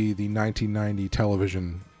will be the 1990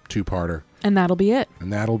 television 2-parter. And that'll be it.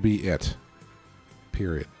 And that'll be it.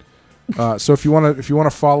 Period. So if you want to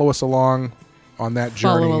follow us along on that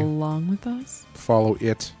journey, Follow along with us. follow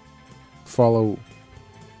it. Follow.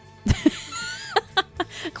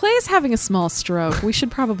 Clay is having a small stroke. We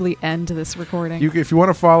should probably end this recording. If you want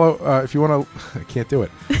to follow, I can't do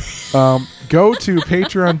it. Go to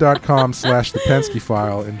patreon.com/the Penske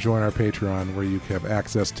File and join our Patreon, where you have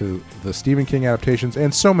access to the Stephen King adaptations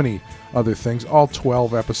and so many other things. All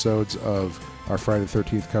 12 episodes of our Friday the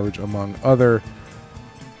 13th coverage, among other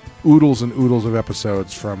oodles and oodles of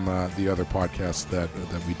episodes from the other podcasts that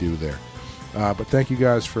we do there. But thank you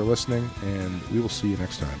guys for listening, and we will see you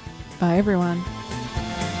next time. Bye, everyone.